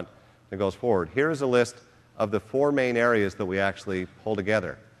up front that goes forward. Here is a list of the 4 main areas that we actually pull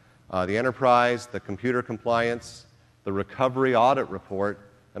together. The enterprise, the computer compliance, the recovery audit report,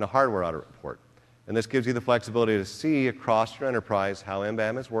 and a hardware audit report. And this gives you the flexibility to see across your enterprise how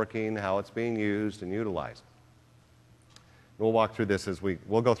MBAM is working, how it's being used and utilized. We'll walk through this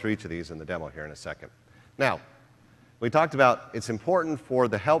we'll go through each of these in the demo here in a second. Now, we talked about it's important for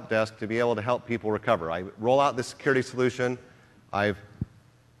the help desk to be able to help people recover. I roll out this security solution. I've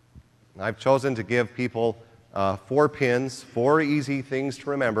chosen to give people 4 pins, 4 easy things to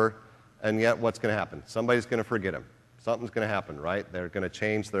remember, and yet what's going to happen? Somebody's going to forget them. Something's going to happen, right? They're going to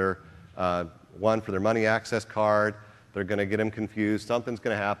change their one for their money access card. They're going to get them confused. Something's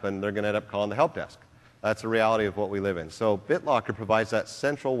going to happen. They're going to end up calling the help desk. That's the reality of what we live in. So BitLocker provides that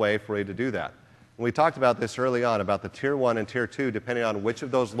central way for you to do that. And we talked about this early on, about the Tier 1 and Tier 2, depending on which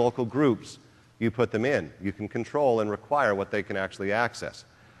of those local groups you put them in. You can control and require what they can actually access.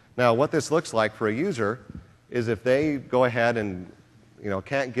 Now, what this looks like for a user is if they go ahead and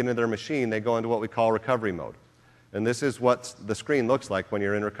can't get into their machine, they go into what we call recovery mode. And this is what the screen looks like when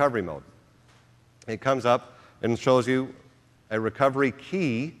you're in recovery mode. It comes up and shows you a recovery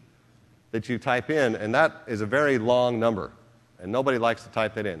key that you type in, and that is a very long number, and nobody likes to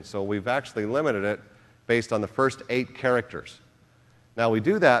type that in. So we've actually limited it based on the first 8 characters. Now, we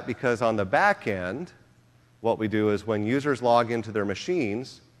do that because on the back end, what we do is when users log into their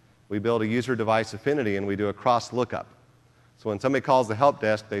machines, we build a user device affinity and we do a cross lookup. So when somebody calls the help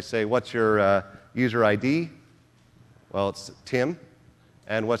desk, they say, what's your user ID? Well, it's Tim.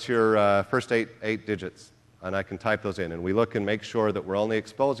 And what's your first 8 digits? And I can type those in. And we look and make sure that we're only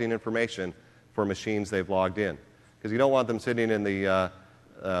exposing information for machines they've logged in. Because you don't want them sitting in the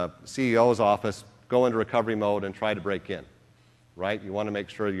CEO's office, go into recovery mode and try to break in, right? You want to make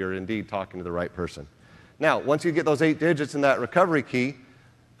sure you're indeed talking to the right person. Now, once you get those 8 digits in that recovery key,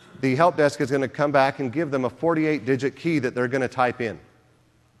 the help desk is going to come back and give them a 48-digit key that they're going to type in.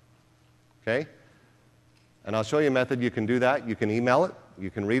 Okay? And I'll show you a method you can do that. You can email it.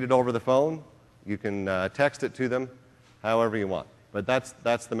 You can read it over the phone. You can text it to them, however you want. But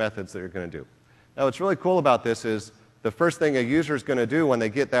that's the methods that you're going to do. Now, what's really cool about this is the first thing a user is going to do when they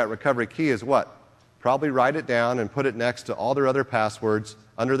get that recovery key is what? Probably write it down and put it next to all their other passwords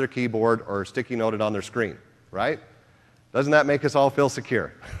under their keyboard or sticky note it on their screen, right? Doesn't that make us all feel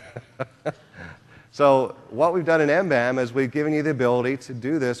secure? So what we've done in MBAM is we've given you the ability to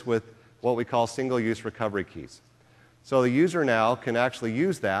do this with what we call single-use recovery keys. So the user now can actually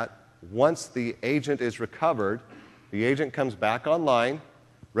use that. Once the agent is recovered, the agent comes back online,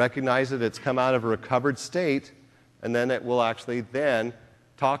 recognizes that it's come out of a recovered state, and then it will actually then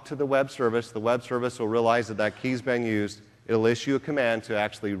talk to the web service. The web service will realize that that key's been used. It'll issue a command to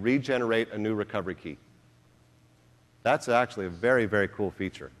actually regenerate a new recovery key. That's actually a very, very cool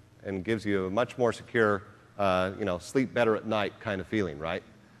feature and gives you a much more secure, sleep better at night kind of feeling, right?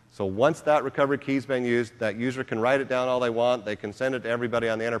 So once that recovery key's been used, that user can write it down all they want. They can send it to everybody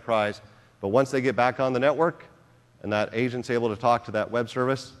on the enterprise. But once they get back on the network and that agent's able to talk to that web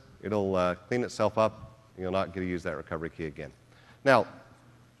service, it'll clean itself up. You'll not get to use that recovery key again. Now,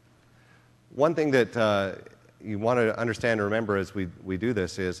 one thing that you want to understand and remember as we do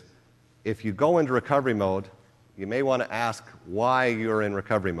this is if you go into recovery mode, you may want to ask why you're in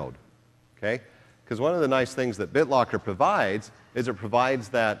recovery mode, okay? Because one of the nice things that BitLocker provides is it provides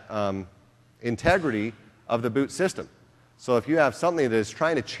that integrity of the boot system. So if you have something that is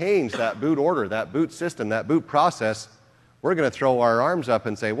trying to change that boot order, that boot system, that boot process, we're going to throw our arms up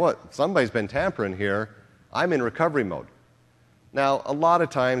and say, what? Somebody's been tampering here. I'm in recovery mode. Now, a lot of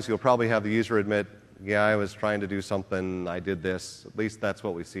times you'll probably have the user admit, yeah, I was trying to do something, I did this. At least that's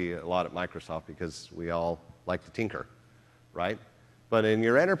what we see a lot at Microsoft because we all like to tinker, right? But in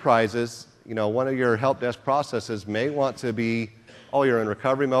your enterprises, one of your help desk processes may want to be, oh, you're in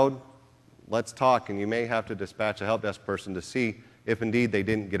recovery mode, let's talk, and you may have to dispatch a help desk person to see if indeed they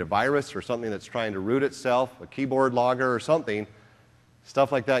didn't get a virus or something that's trying to root itself, a keyboard logger or something.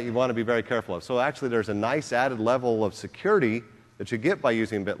 Stuff like that you want to be very careful of. So actually there's a nice added level of security that you get by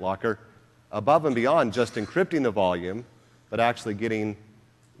using BitLocker above and beyond just encrypting the volume, but actually getting,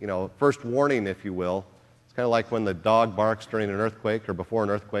 first warning, if you will. It's kind of like when the dog barks during an earthquake, or before an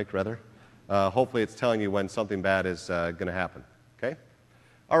earthquake, rather. Hopefully it's telling you when something bad is going to happen. Okay?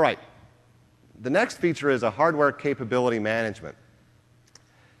 All right. The next feature is a hardware capability management.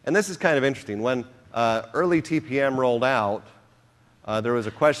 And this is kind of interesting. When early TPM rolled out, there was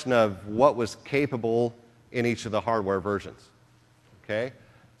a question of what was capable in each of the hardware versions. Okay?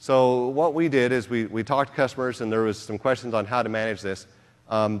 So what we did is we talked to customers, and there was some questions on how to manage this.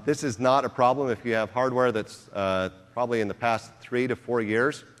 This is not a problem if you have hardware that's probably in the past 3 to 4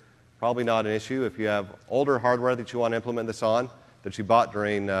 years. Probably not an issue. If you have older hardware that you want to implement this on, that you bought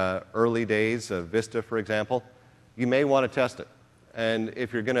during early days of Vista, for example, you may want to test it. And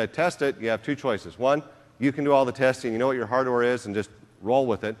if you're going to test it, you have two choices. One, you can do all the testing, you know what your hardware is, and just roll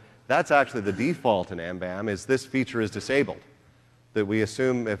with it. That's actually the default in MBAM, is this feature is disabled. That we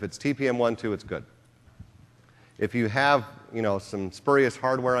assume if it's TPM 1.2, it's good. If you have some spurious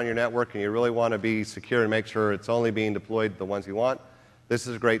hardware on your network and you really want to be secure and make sure it's only being deployed the ones you want, this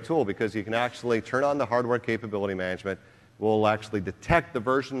is a great tool because you can actually turn on the hardware capability management. We'll actually detect the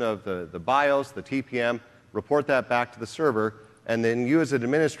version of the BIOS, the TPM, report that back to the server, and then you as an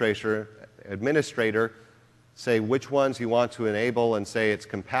administrator say which ones you want to enable and say it's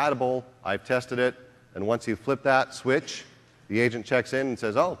compatible, I've tested it, and once you flip that switch, the agent checks in and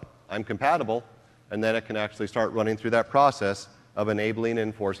says, oh, I'm compatible, and then it can actually start running through that process of enabling and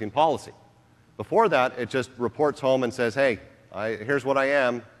enforcing policy. Before that, it just reports home and says, hey, here's what I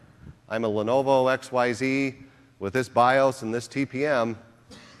am. I'm a Lenovo XYZ with this BIOS and this TPM.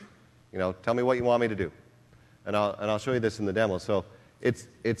 Tell me what you want me to do. And I'll show you this in the demo. So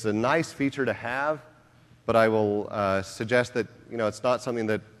it's a nice feature to have, but I will suggest that it's not something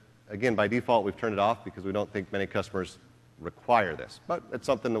that, again, by default we've turned it off because we don't think many customers require this. But it's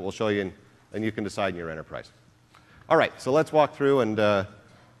something that we'll show you, and you can decide in your enterprise. All right, so let's walk through and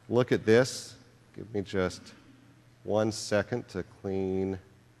look at this. Give me just 1 second to clean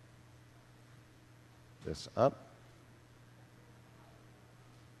this up.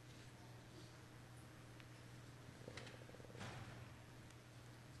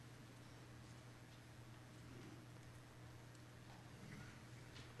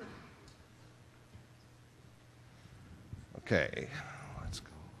 Okay, let's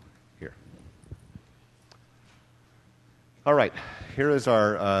go here. All right, here is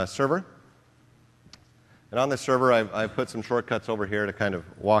our server. And on this server, I've put some shortcuts over here to kind of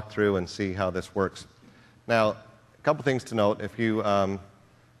walk through and see how this works. Now, a couple things to note. If you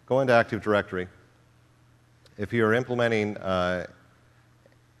go into Active Directory, if you're implementing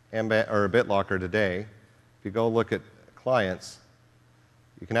BitLocker today, if you go look at clients,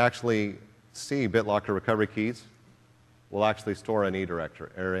 you can actually see BitLocker recovery keys will actually store an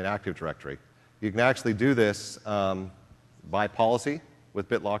an Active Directory. You can actually do this by policy with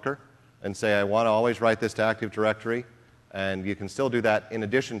BitLocker and say, I want to always write this to Active Directory, and you can still do that in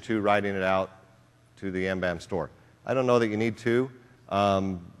addition to writing it out to the MBAM store. I don't know that you need to,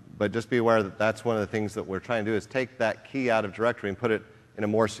 but just be aware that that's one of the things that we're trying to do is take that key out of directory and put it in a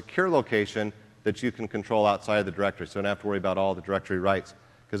more secure location that you can control outside of the directory, so you don't have to worry about all the directory writes.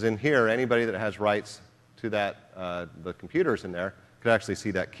 Because in here, anybody that has writes to that, the computers in there, could actually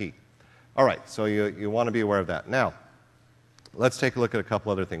see that key. All right, so you want to be aware of that. Now, let's take a look at a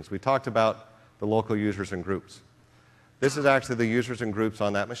couple other things. We talked about the local users and groups. This is actually the users and groups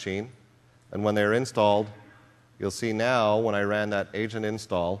on that machine, and when they're installed, you'll see now when I ran that agent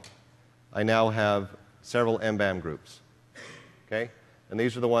install, I now have several MBAM groups. Okay? And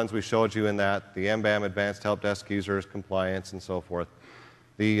these are the ones we showed you in that, the MBAM Advanced Help Desk Users, Compliance, and so forth.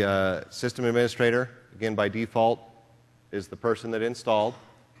 The system administrator, again, by default, is the person that installed,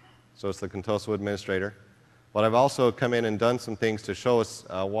 so it's the Contoso administrator. But I've also come in and done some things to show us,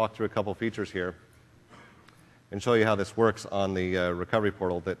 walk through a couple features here, and show you how this works on the recovery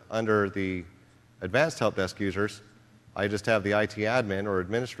portal, that under the Advanced Help Desk Users, I just have the IT admin or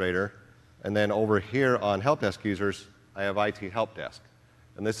administrator, and then over here on Help Desk Users, I have IT Help Desk.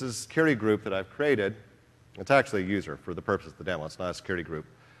 And this is a security group that I've created. It's actually a user for the purpose of the demo. It's not a security group.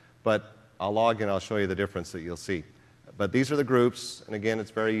 But I'll log in, I'll show you the difference that you'll see. But these are the groups, and again,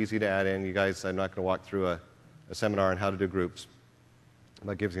 it's very easy to add in. You guys, I'm not going to walk through a seminar on how to do groups.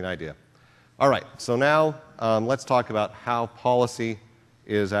 That gives you an idea. All right, so now let's talk about how policy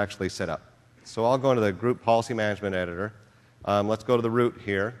is actually set up. So I'll go into the Group Policy Management Editor. Let's go to the root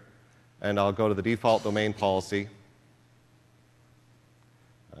here, and I'll go to the default domain policy.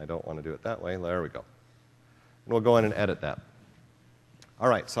 I don't want to do it that way. There we go. And we'll go in and edit that. All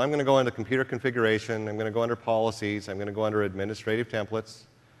right, so I'm going to go into computer configuration. I'm going to go under policies. I'm going to go under administrative templates.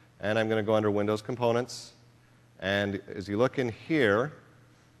 And I'm going to go under Windows components. And as you look in here,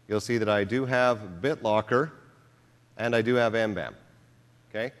 you'll see that I do have BitLocker and I do have MBAM.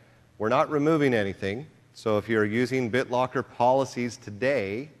 Okay? We're not removing anything. So if you're using BitLocker policies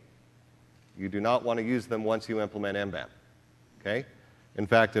today, you do not want to use them once you implement MBAM. Okay? In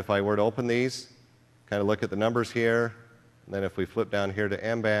fact, if I were to open these, kind of look at the numbers here, and then if we flip down here to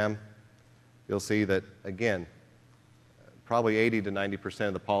MBAM, you'll see that, again, probably 80 to 90%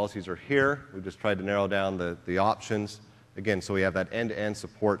 of the policies are here. We've just tried to narrow down the options, again, so we have that end-to-end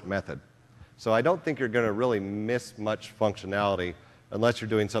support method. So I don't think you're going to really miss much functionality unless you're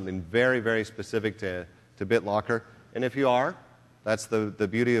doing something very, very specific to BitLocker. And if you are, that's the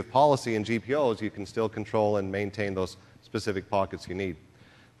beauty of policy and GPOs. You can still control and maintain those specific pockets you need.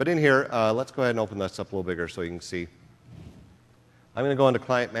 But in here, let's go ahead and open this up a little bigger so you can see. I'm going to go into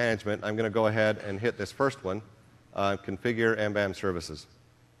Client Management. I'm going to go ahead and hit this first one, Configure MBAM Services.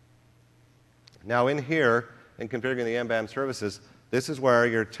 Now in here, in configuring the MBAM services, this is where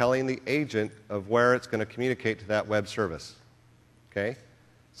you're telling the agent of where it's going to communicate to that web service. Okay?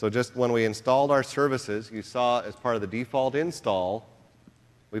 So just when we installed our services, you saw as part of the default install,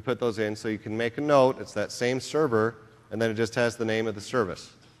 we put those in so you can make a note. It's that same server, and then it just has the name of the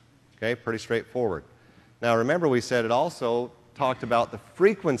service. Okay? Pretty straightforward. Now remember, we said it also talked about the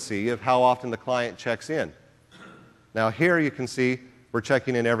frequency of how often the client checks in. Now here you can see we're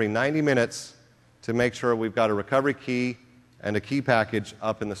checking in every 90 minutes to make sure we've got a recovery key and a key package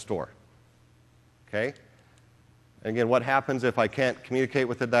up in the store. Okay? And again, what happens if I can't communicate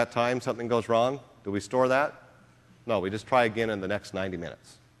with it at that time, something goes wrong? Do we store that? No, we just try again in the next 90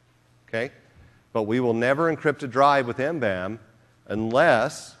 minutes. Okay? But we will never encrypt a drive with MBAM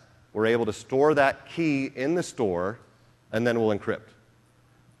unless we're able to store that key in the store, and then we'll encrypt.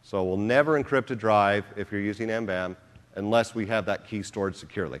 So we'll never encrypt a drive if you're using MBAM unless we have that key stored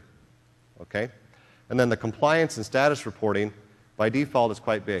securely. Okay? And then the compliance and status reporting, by default, is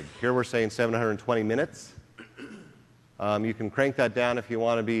quite big. Here we're saying 720 minutes. You can crank that down if you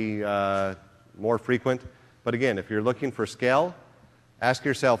want to be more frequent. But again, if you're looking for scale, ask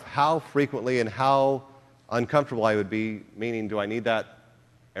yourself how frequently and how uncomfortable I would be, meaning do I need that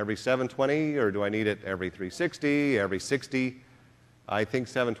every 720 or do I need it every 360, every 60? I think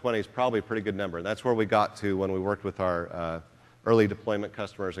 720 is probably a pretty good number. That's where we got to when we worked with our early deployment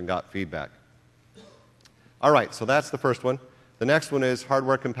customers and got feedback. All right, so that's the first one. The next one is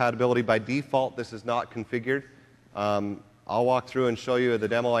hardware compatibility. By default, this is not configured. I'll walk through and show you the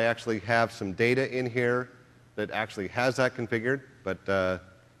demo. I actually have some data in here that actually has that configured, but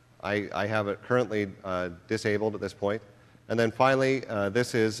I have it currently disabled at this point. And then finally,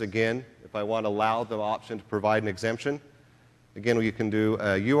 this is, again, if I want to allow the option to provide an exemption, again, you can do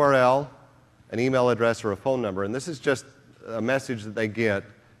a URL, an email address, or a phone number. And this is just a message that they get,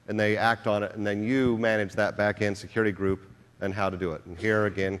 and they act on it, and then you manage that back-end security group and how to do it. And here,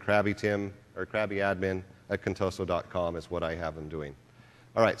 again, crabbyadmin@contoso.com is what I have them doing.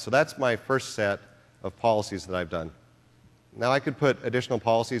 All right, so that's my first set of policies that I've done. Now I could put additional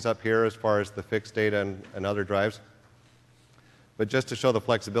policies up here as far as the fixed data and other drives. But just to show the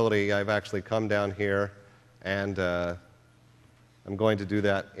flexibility, I've actually come down here and I'm going to do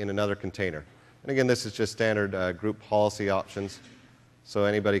that in another container. And again, this is just standard group policy options. So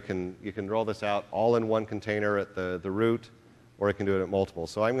you can roll this out all in one container at the root, or it can do it at multiple.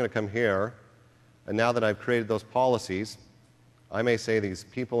 So I'm going to come here, and now that I've created those policies, I may say these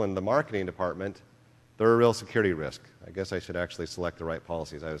people in the marketing department, they're a real security risk. I guess I should actually select the right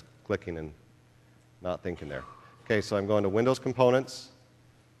policies. I was clicking and not thinking there. Okay, so I'm going to Windows Components.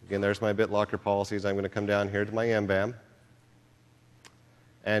 Again, there's my BitLocker policies. I'm going to come down here to my MBAM.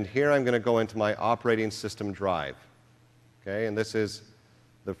 And here I'm going to go into my operating system drive. Okay, and this is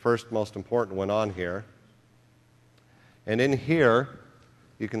the first most important one on here. And in here,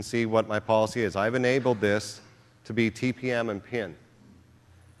 you can see what my policy is. I've enabled this to be TPM and PIN.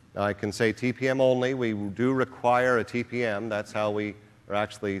 Now I can say TPM only. We do require a TPM. That's how we are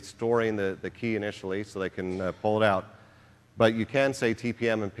actually storing the key initially so they can pull it out. But you can say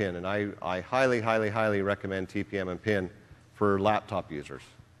TPM and PIN, and I highly, highly, highly recommend TPM and PIN for laptop users.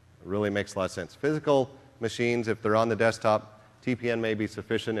 It really makes a lot of sense. Physical machines, if they're on the desktop, TPM may be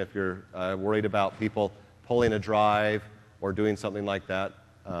sufficient if you're worried about people pulling a drive or doing something like that.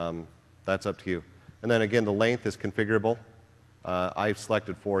 That's up to you. And then again, the length is configurable. I've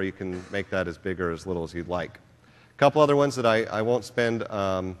selected 4. You can make that as big or as little as you'd like. A couple other ones that I won't spend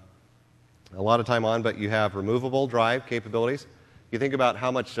a lot of time on, but you have removable drive capabilities. You think about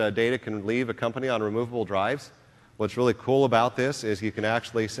how much data can leave a company on removable drives. What's really cool about this is you can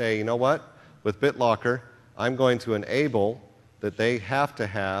actually say, you know what, with BitLocker, I'm going to enable that they have to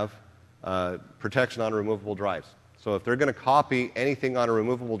have protection on removable drives. So if they're going to copy anything on a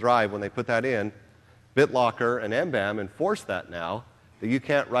removable drive, when they put that in, BitLocker and MBAM enforce that now, that you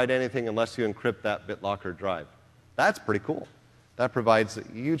can't write anything unless you encrypt that BitLocker drive. That's pretty cool. That provides a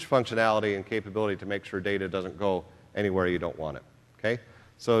huge functionality and capability to make sure data doesn't go anywhere you don't want it. Okay?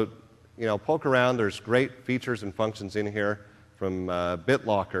 So, you know, poke around. There's great features and functions in here from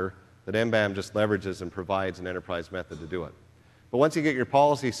BitLocker that MBAM just leverages and provides an enterprise method to do it. But once you get your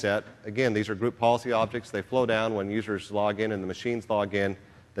policy set, again, these are group policy objects. They flow down when users log in and the machines log in.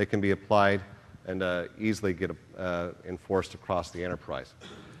 They can be applied and easily get enforced across the enterprise.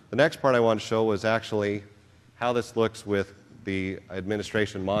 The next part I want to show was actually how this looks with the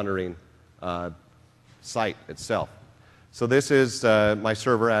administration monitoring site itself. So this is my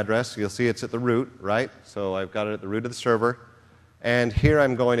server address. You'll see it's at the root, right? So I've got it at the root of the server. And here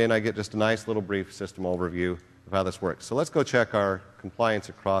I'm going in, I get just a nice little brief system overview of how this works. So let's go check our compliance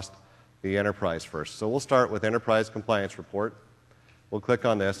across the enterprise first. So we'll start with Enterprise Compliance Report. We'll click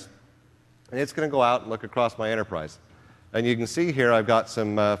on this. And it's going to go out and look across my enterprise. And you can see here I've got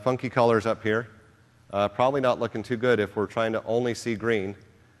some funky colors up here. Probably not looking too good if we're trying to only see green.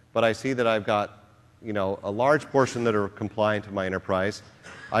 But I see that I've got, you know, a large portion that are compliant to my enterprise.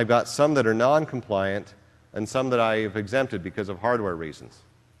 I've got some that are non-compliant and some that I've exempted because of hardware reasons,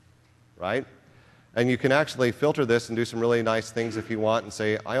 right? And you can actually filter this and do some really nice things if you want and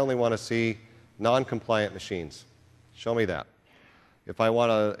say, I only want to see non-compliant machines. Show me that. If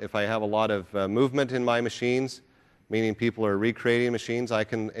I have a lot of movement in my machines, meaning people are recreating machines, I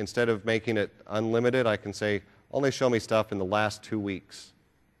can, instead of making it unlimited, I can say, only show me stuff in the last 2 weeks,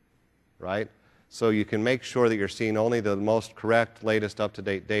 right? So you can make sure that you're seeing only the most correct, latest,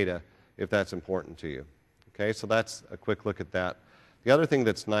 up-to-date data if that's important to you. Okay, so that's a quick look at that. The other thing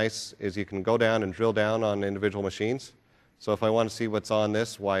that's nice is you can go down and drill down on individual machines. So if I want to see what's on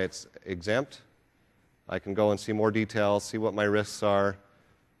this, why it's exempt, I can go and see more details, see what my risks are,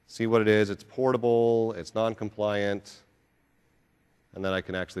 see what it is. It's portable, it's non-compliant, and then I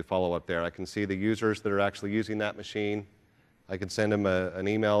can actually follow up there. I can see the users that are actually using that machine. I can send them an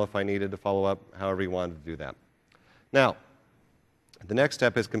email if I needed to follow up, however you wanted to do that. Now, the next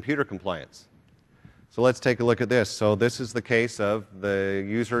step is computer compliance. So let's take a look at this. So this is the case of the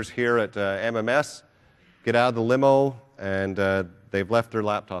users here at MMS get out of the limo and they've left their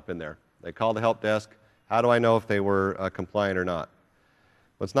laptop in there. They call the help desk. How do I know if they were compliant or not?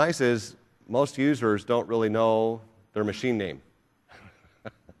 What's nice is most users don't really know their machine name.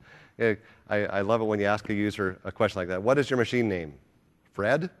 I love it when you ask a user a question like that. What is your machine name?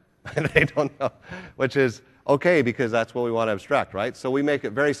 Fred? And they don't know, which is okay because that's what we want to abstract, right? So we make it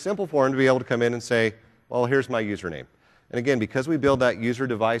very simple for them to be able to come in and say, well, here's my username. And again, because we build that user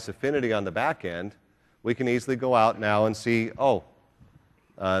device affinity on the back end, we can easily go out now and see, oh,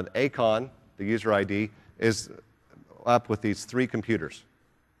 ACON, the user ID, is up with these 3 computers.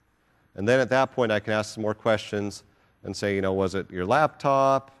 And then at that point, I can ask some more questions and say, you know, was it your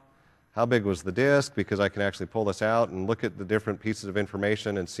laptop? How big was the disk? Because I can actually pull this out and look at the different pieces of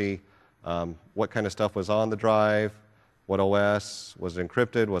information and see what kind of stuff was on the drive, what OS, was it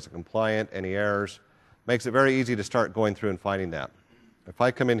encrypted, was it compliant, any errors. Makes it very easy to start going through and finding that. If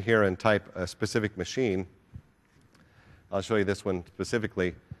I come in here and type a specific machine, I'll show you this one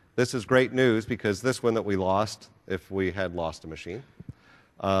specifically. This is great news because this one that we lost, if we had lost a machine,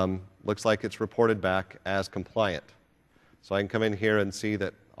 looks like it's reported back as compliant. So I can come in here and see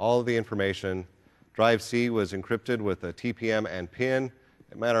that all of the information, drive C was encrypted with a TPM and PIN.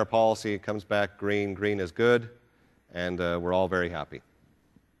 In matter of policy, it comes back green. Green is good, and we're all very happy.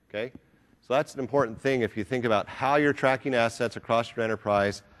 Okay? So that's an important thing if you think about how you're tracking assets across your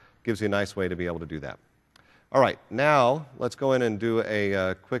enterprise. Gives you a nice way to be able to do that. All right, now let's go in and do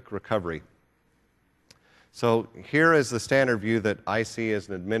a quick recovery. So here is the standard view that I see as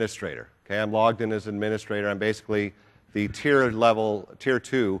an administrator. Okay, I'm logged in as an administrator. I'm basically the tier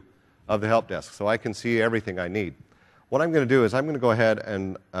 2 of the help desk, so I can see everything I need. What I'm going to do is I'm going to go ahead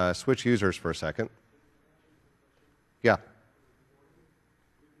and switch users for a second. Yeah.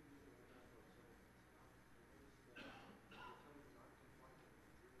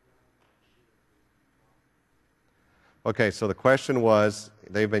 Okay, so the question was,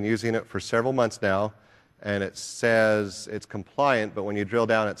 they've been using it for several months now, and it says it's compliant, but when you drill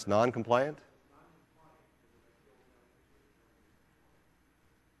down, it's non-compliant?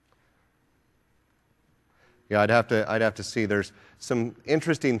 Yeah, I'd have to see. There's some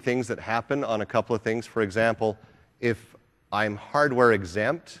interesting things that happen on a couple of things. For example, if I'm hardware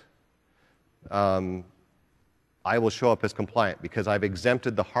exempt, I will show up as compliant because I've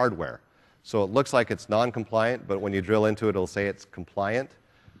exempted the hardware. So it looks like it's non-compliant, but when you drill into it, it'll say it's compliant.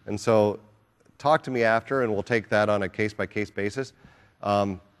 And so talk to me after, and we'll take that on a case-by-case basis.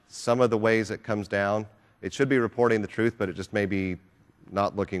 Some of the ways it comes down, it should be reporting the truth, but it just may be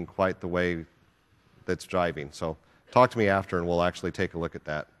not looking quite the way that's driving. So talk to me after, and we'll actually take a look at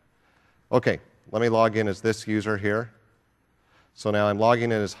that. Okay, let me log in as this user here. So now I'm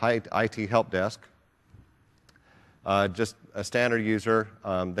logging in as IT Help Desk. Just a standard user.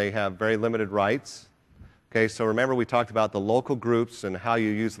 They have very limited rights. Okay, so remember we talked about the local groups and how you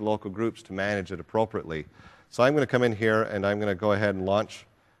use the local groups to manage it appropriately. So I'm going to come in here and I'm going to go ahead and launch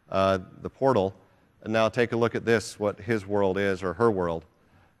the portal. And now take a look at this, what his world is or her world.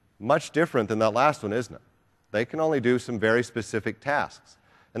 Much different than that last one, isn't it? They can only do some very specific tasks.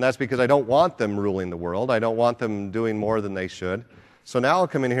 And that's because I don't want them ruling the world. I don't want them doing more than they should. So now I'll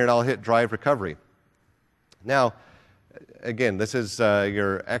come in here and I'll hit Drive Recovery. Now, again, this is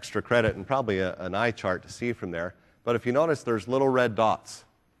your extra credit and probably an eye chart to see from there. But if you notice, there's little red dots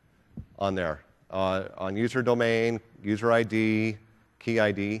on there. On user domain, user ID, key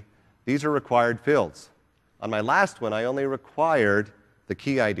ID. These are required fields. On my last one, I only required the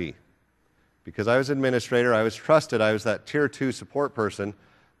key ID. Because I was administrator, I was trusted, I was that Tier 2 support person.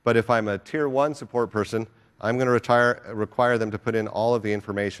 But if I'm a Tier 1 support person, I'm going to require them to put in all of the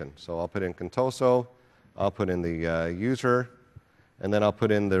information. So I'll put in Contoso, I'll put in the user, and then I'll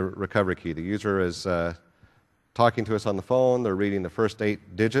put in the recovery key. The user is talking to us on the phone. They're reading the first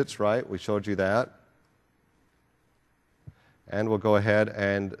 8 digits, right? We showed you that. And we'll go ahead,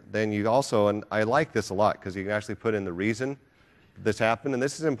 and then you also, and I like this a lot because you can actually put in the reason this happened. And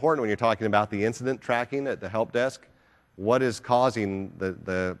this is important when you're talking about the incident tracking at the help desk. What is causing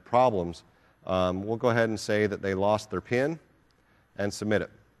the problems? We'll go ahead and say that they lost their PIN and submit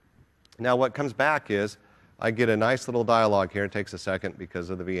it. Now what comes back is I get a nice little dialogue here. It takes a second because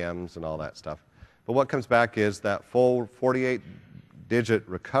of the VMs and all that stuff. But what comes back is that full 48-digit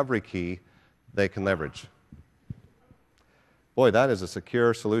recovery key they can leverage. Boy, that is a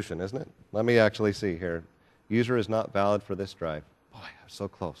secure solution, isn't it? Let me actually see here. User is not valid for this drive. Boy, I'm so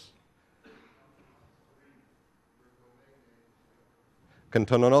close.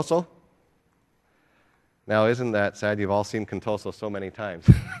 Contonoso? Now, isn't that sad? You've all seen Contoso so many times.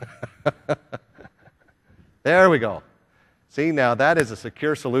 There we go. See, now that is a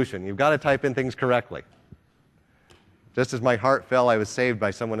secure solution. You've got to type in things correctly. Just as my heart fell, I was saved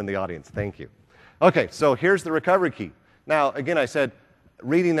by someone in the audience. Thank you. Okay, so here's the recovery key. Now, again, I said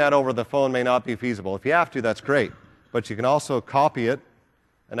reading that over the phone may not be feasible. If you have to, that's great. But you can also copy it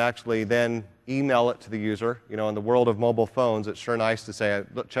and actually then email it to the user. You know, in the world of mobile phones, it's sure nice to say,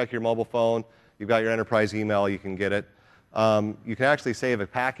 look, check your mobile phone. You've got your enterprise email. You can get it. You can actually save a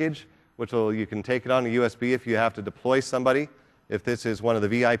package, which you can take it on a USB if you have to deploy somebody. If this is one of the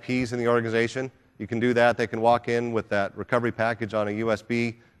VIPs in the organization, you can do that. They can walk in with that recovery package on a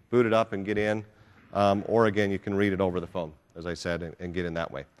USB, boot it up, and get in. Or again, you can read it over the phone, as I said, and get in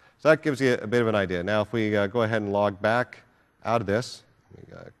that way. So that gives you a bit of an idea. Now, if we go ahead and log back out of this,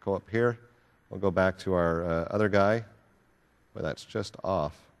 we go up here. We'll go back to our other guy. Well, that's just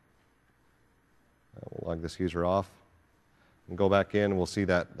off. We'll log this user off and go back in, and we'll see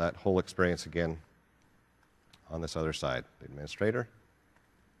that whole experience again on this other side, the administrator.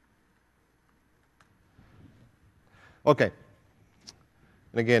 Okay.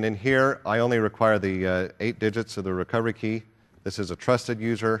 And again, in here, I only require the 8 digits of the recovery key. This is a trusted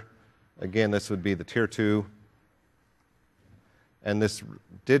user. Again, this would be the Tier 2. And this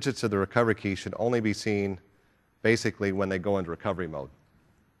digits of the recovery key should only be seen basically when they go into recovery mode.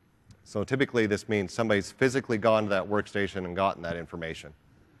 So typically, this means somebody's physically gone to that workstation and gotten that information.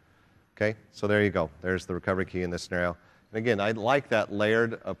 Okay, so there you go. There's the recovery key in this scenario. And again, I like that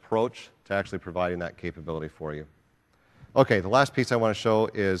layered approach to actually providing that capability for you. Okay, the last piece I want to show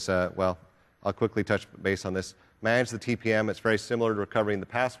is, well, I'll quickly touch base on this. Manage the TPM. It's very similar to recovering the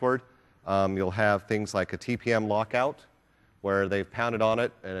password. You'll have things like a TPM lockout, where they've pounded on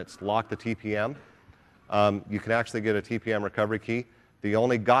it and it's locked the TPM. You can actually get a TPM recovery key. The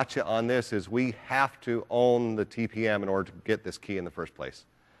only gotcha on this is we have to own the TPM in order to get this key in the first place.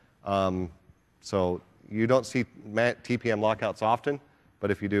 So you don't see TPM lockouts often,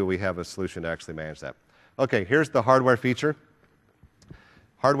 but if you do, we have a solution to actually manage that. Okay, here's the hardware feature.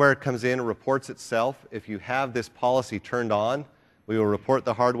 Hardware comes in and reports itself. If you have this policy turned on, we will report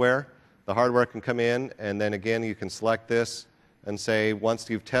the hardware. The hardware can come in, and then again, you can select this, and say, once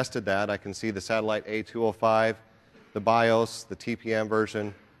you've tested that, I can see the satellite A205, the BIOS, the TPM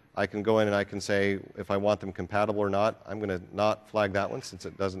version. I can go in and I can say if I want them compatible or not. I'm going to not flag that one since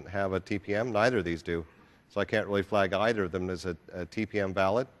it doesn't have a TPM. Neither of these do. So I can't really flag either of them as a TPM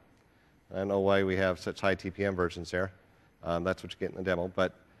valid. I don't know why we have such high TPM versions there. That's what you get in the demo.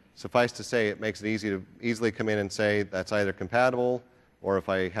 But suffice to say, it makes it easy to easily come in and say that's either compatible, or if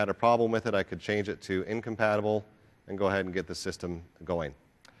I had a problem with it, I could change it to incompatible and go ahead and get the system going.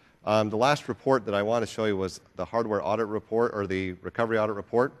 The last report that I want to show you was the hardware audit report, or the recovery audit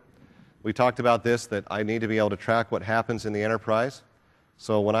report. We talked about this, that I need to be able to track what happens in the enterprise.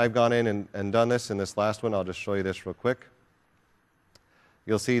 So when I've gone in and done this in this last one, I'll just show you this real quick.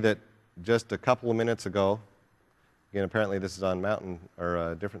 You'll see that just a couple of minutes ago, again, apparently this is on Mountain or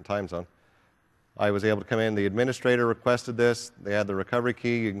a different time zone, I was able to come in. The administrator requested this. They had the recovery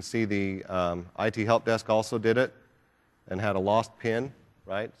key. You can see the IT help desk also did it and had a lost PIN,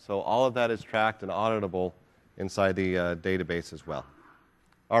 right? So all of that is tracked and auditable inside the database as well.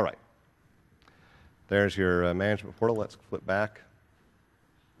 All right. There's your management portal. Let's flip back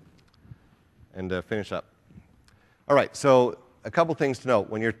and finish up. All right, so a couple things to note.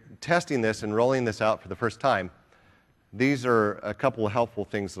 When you're testing this and rolling this out for the first time, these are a couple of helpful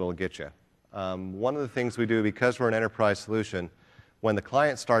things that will get you. One of the things we do, because we're an enterprise solution, when the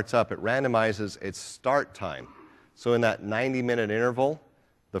client starts up, it randomizes its start time. So in that 90-minute interval,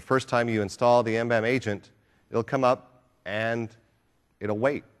 the first time you install the MBAM agent, it'll come up and it'll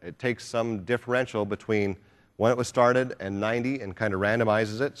wait. It takes some differential between when it was started and 90 and kind of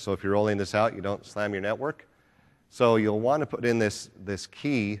randomizes it. So if you're rolling this out, you don't slam your network. So you'll want to put in this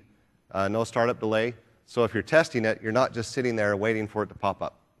key, no startup delay. So if you're testing it, you're not just sitting there waiting for it to pop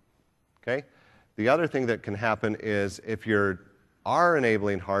up. Okay? The other thing that can happen is if you are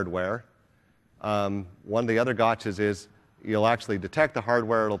enabling hardware, one of the other gotchas is you'll actually detect the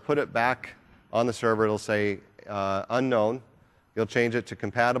hardware. It'll put it back on the server. It'll say unknown. You'll change it to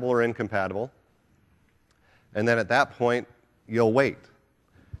compatible or incompatible. And then at that point, you'll wait.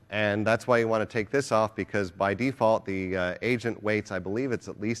 And that's why you want to take this off, because by default, the agent waits, I believe it's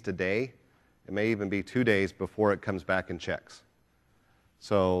at least a day. It may even be 2 days before it comes back and checks.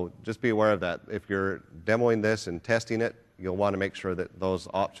 So just be aware of that. If you're demoing this and testing it, you'll want to make sure that those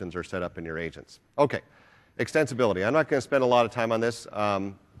options are set up in your agents. Okay, extensibility. I'm not going to spend a lot of time on this.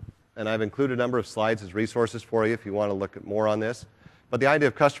 And I've included a number of slides as resources for you if you want to look at more on this. But the idea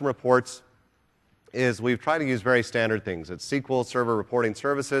of custom reports is we've tried to use very standard things. It's SQL Server reporting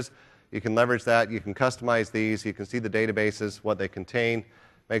services. You can leverage that. You can customize these. You can see the databases, what they contain.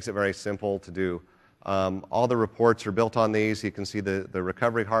 Makes it very simple to do. All the reports are built on these. You can see the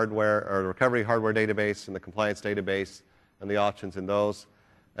recovery hardware, or recovery hardware database and the compliance database and the options in those.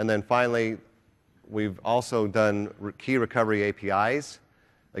 And then finally, we've also done key recovery APIs.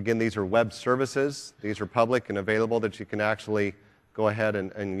 Again, these are web services. These are public and available that you can actually go ahead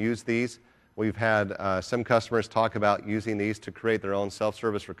and use these. We've had some customers talk about using these to create their own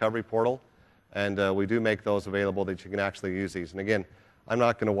self-service recovery portal. And we do make those available that you can actually use these. And again, I'm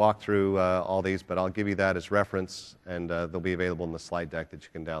not going to walk through all these, but I'll give you that as reference. And they'll be available in the slide deck that you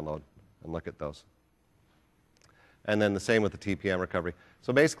can download and look at those. And then the same with the TPM recovery.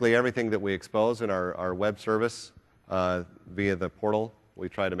 So basically, everything that we expose in our web service via the portal, we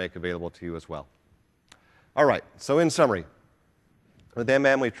try to make available to you as well. All right, so in summary, with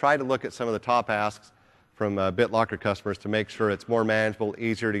MBAM, we've tried to look at some of the top asks from BitLocker customers to make sure it's more manageable,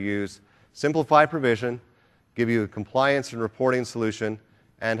 easier to use, simplify provision, give you a compliance and reporting solution,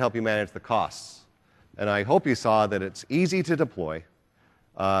 and help you manage the costs. And I hope you saw that it's easy to deploy,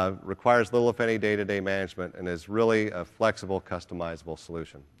 requires little, if any, day-to-day management, and is really a flexible, customizable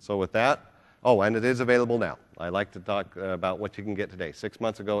solution. So with that, oh, and it is available now. I like to talk about what you can get today. 6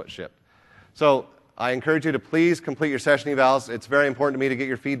 months ago, it shipped. So I encourage you to please complete your session evals. It's very important to me to get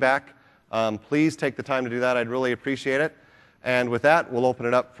your feedback. Please take the time to do that. I'd really appreciate it. And with that, we'll open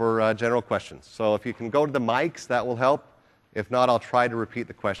it up for general questions. So if you can go to the mics, that will help. If not, I'll try to repeat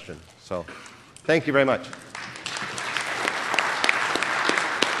the question. So thank you very much.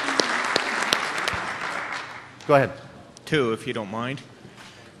 Go ahead. 2, if you don't mind.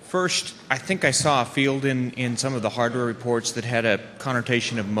 First, I think I saw a field in some of the hardware reports that had a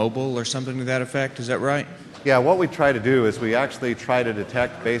connotation of mobile or something to that effect. Is that right? Yeah, what we try to do is we actually try to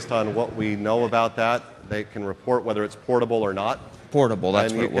detect, based on what we know about that, they can report whether it's portable or not. Portable,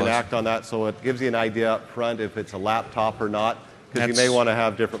 that's what it was. And you can act on that, so it gives you an idea up front if it's a laptop or not, because you may want to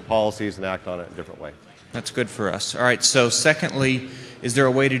have different policies and act on it in a different way. That's good for us. All right, so secondly, is there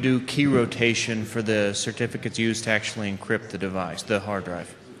a way to do key rotation for the certificates used to actually encrypt the device, the hard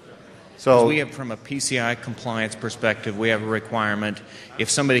drive? So we have, from a PCI compliance perspective, we have a requirement. If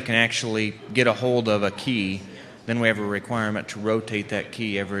somebody can actually get a hold of a key, then we have a requirement to rotate that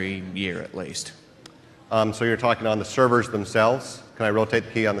key every year at least. so you're talking on the servers themselves. Can I rotate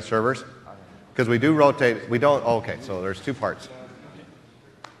the key on the servers? Because we do rotate. We don't. Oh, okay, so there's two parts.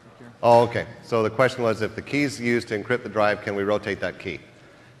 Oh, okay. So the question was, if the key is used to encrypt the drive, can we rotate that key?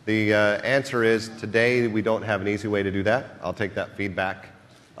 The answer is, today we don't have an easy way to do that. I'll take that feedback.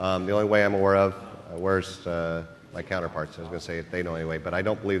 The only way I'm aware of, where's my counterparts? I was going to say if they know any way, but I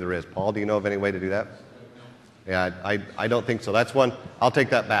don't believe there is. Paul, do you know of any way to do that? Yeah, I don't think so. That's one. I'll take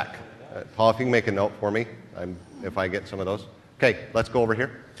that back. Paul, if you can make a note for me, if I get some of those. Okay, let's go over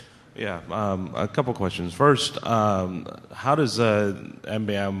here. Yeah, a couple questions. First, how does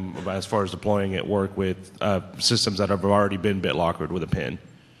MBAM, as far as deploying it, work with systems that have already been BitLockered with a PIN?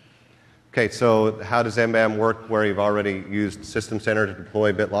 Okay, so how does MBAM work where you've already used System Center to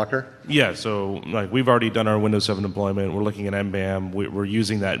deploy BitLocker? Yeah, so like we've already done our Windows 7 deployment. We're looking at MBAM. We're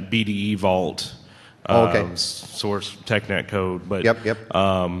using that BDE Vault source TechNet code. But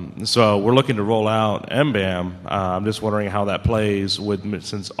Yep. So we're looking to roll out MBAM. I'm just wondering how that plays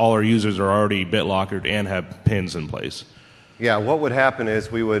since all our users are already BitLockered and have pins in place. Yeah, what would happen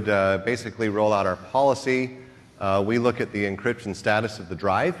is we would basically roll out our policy. We look at the encryption status of the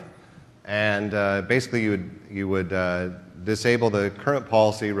drive, and basically you would disable the current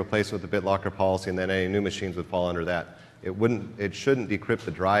policy, replace it with the BitLocker policy, and then any new machines would fall under that. It shouldn't decrypt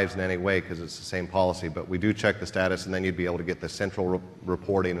the drives in any way because it's the same policy, but we do check the status, and then you'd be able to get the central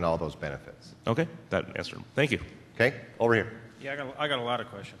reporting and all those benefits. Okay, that answered them. Thank you. Okay, over here. Yeah, I got a lot of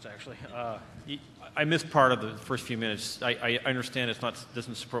questions actually. I missed part of the first few minutes. I understand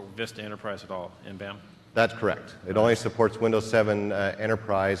doesn't support Vista Enterprise at all, MBAM. That's correct. It only supports Windows 7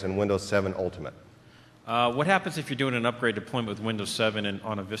 Enterprise and Windows 7 Ultimate. What happens if you're doing an upgrade deployment with Windows 7 and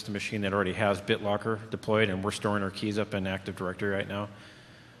on a Vista machine that already has BitLocker deployed, and we're storing our keys up in Active Directory right now?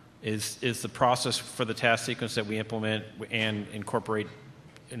 Is the process for the task sequence that we implement and incorporate,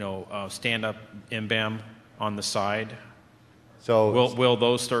 stand up MBAM on the side? So will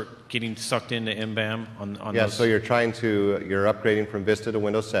those start getting sucked into MBAM on yeah, those? so you're upgrading from Vista to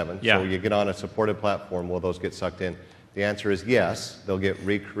Windows 7. Yeah. So you get on a supported platform, will those get sucked in? The answer is yes. They'll get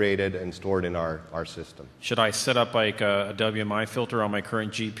recreated and stored in our system. Should I set up like a WMI filter on my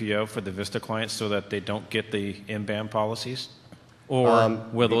current GPO for the Vista clients so that they don't get the MBAM policies? Or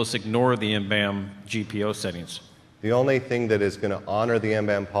will those ignore the MBAM GPO settings? The only thing that is going to honor the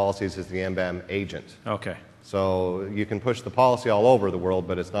MBAM policies is the MBAM agent. Okay. So you can push the policy all over the world,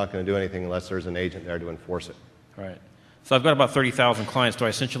 but it's not going to do anything unless there's an agent there to enforce it. All right. So I've got about 30,000 clients. Do I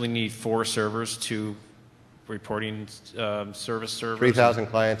essentially need 4 servers, 2 reporting service servers? 3,000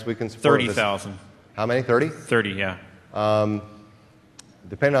 clients, we can support 30,000. How many? 30? 30, yeah.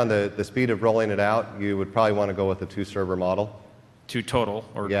 Depending on the speed of rolling it out, you would probably want to go with a 2-server model. 2 total?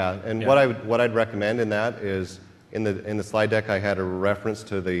 Yeah, and yeah. what I'd recommend in that is in the slide deck I had a reference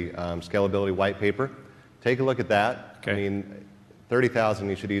to the scalability white paper. Take a look at that. Okay. I mean, 30,000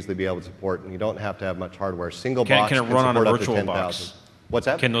 you should easily be able to support, and you don't have to have much hardware. Single box can it run on a support up to virtual 10,000. box? What's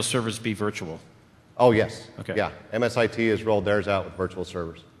that? Can those servers be virtual? Oh, yes. Okay. Yeah, MSIT has rolled theirs out with virtual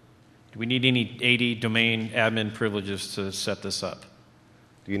servers. Do we need any AD domain admin privileges to set this up?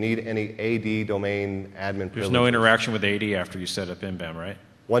 Do you need any AD domain admin privileges? There's no interaction with AD after you set up MBAM, right?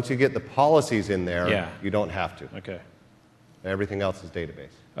 Once you get the policies in there, Yeah. you don't have to. Okay. Everything else is database.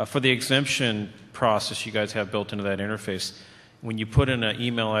 For the exemption process you guys have built into that interface, when you put in an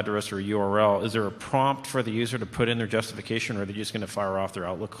email address or a URL, is there a prompt for the user to put in their justification, or are they just going to fire off their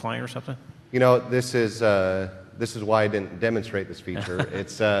Outlook client or something? You know, this is why I didn't demonstrate this feature.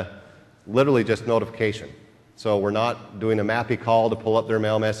 It's literally just notification. So we're not doing a MAPI call to pull up their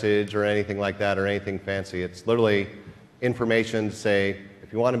mail message or anything like that or anything fancy. It's literally information to say,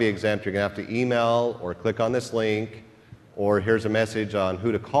 if you want to be exempt, you're going to have to email or click on this link, or here's a message on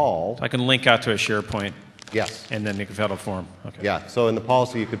who to call. I can link out to a SharePoint. Yes. And then they can fill out a form. Okay. Yeah. So in the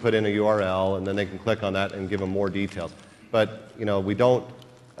policy, you could put in a URL, and then they can click on that and give them more details. But we don't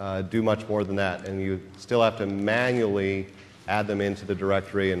do much more than that, and you still have to manually add them into the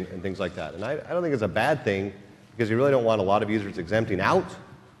directory and things like that. And I don't think it's a bad thing, because you really don't want a lot of users exempting out.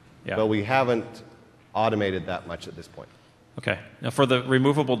 Yeah. But we haven't automated that much at this point. Okay. Now, for the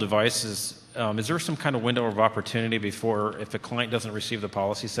removable devices, is there some kind of window of opportunity before, if the client doesn't receive the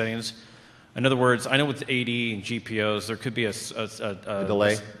policy settings? In other words, I know with AD and GPOs, there could be a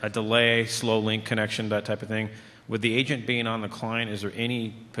delay. A delay, slow link connection, that type of thing. With the agent being on the client, is there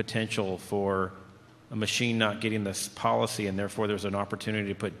any potential for a machine not getting this policy, and therefore there's an opportunity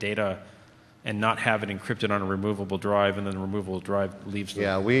to put data and not have it encrypted on a removable drive, and then the removable drive leaves the...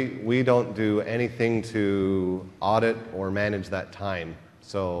 Yeah, we don't do anything to audit or manage that time.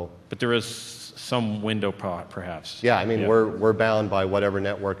 So, But there is some window perhaps. yeah, I mean, we're bound by whatever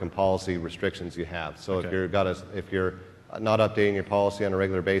network and policy restrictions you have. So Okay. if you're not updating your policy on a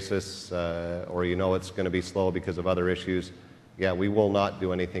regular basis, or you know it's going to be slow because of other issues, yeah, we will not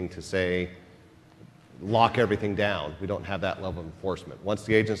do anything to say lock everything down. We don't have that level of enforcement. Once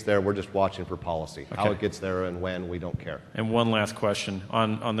the agent's there, we're just watching for policy. How Okay. it gets there and when, we don't care. And one last question.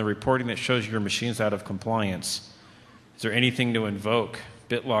 On the reporting that shows your machine's out of compliance, is there anything to invoke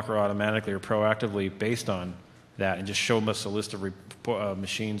BitLocker automatically or proactively based on that, and just show us a list of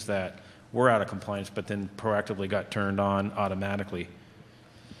machines that were out of compliance but then proactively got turned on automatically?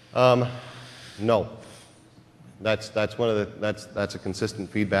 No. That's one of the that's a consistent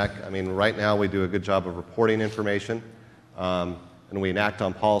feedback. I mean, right now we do a good job of reporting information, and we enact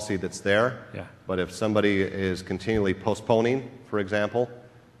on policy that's there. Yeah. But if somebody is continually postponing, for example,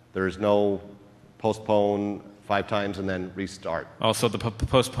 there's no postpone 5 times and then restart. Also, the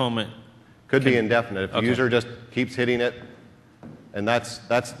postponement... Could be indefinite. If the Okay. user just keeps hitting it, and that's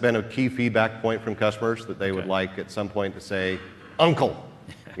been a key feedback point from customers, that they would Okay. like at some point to say, "Uncle,"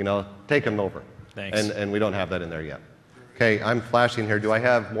 take them over. Thanks. And we don't have that in there yet. Okay, I'm flashing here. Do I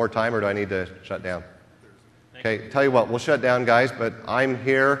have more time or do I need to shut down? Okay, tell you what, we'll shut down, guys, but I'm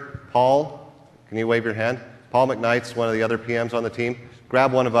here. Paul, can you wave your hand? Paul McKnight's one of the other PMs on the team.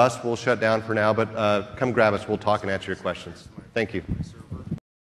 Grab one of us. We'll shut down for now, but come grab us. We'll talk and answer your questions. Thank you.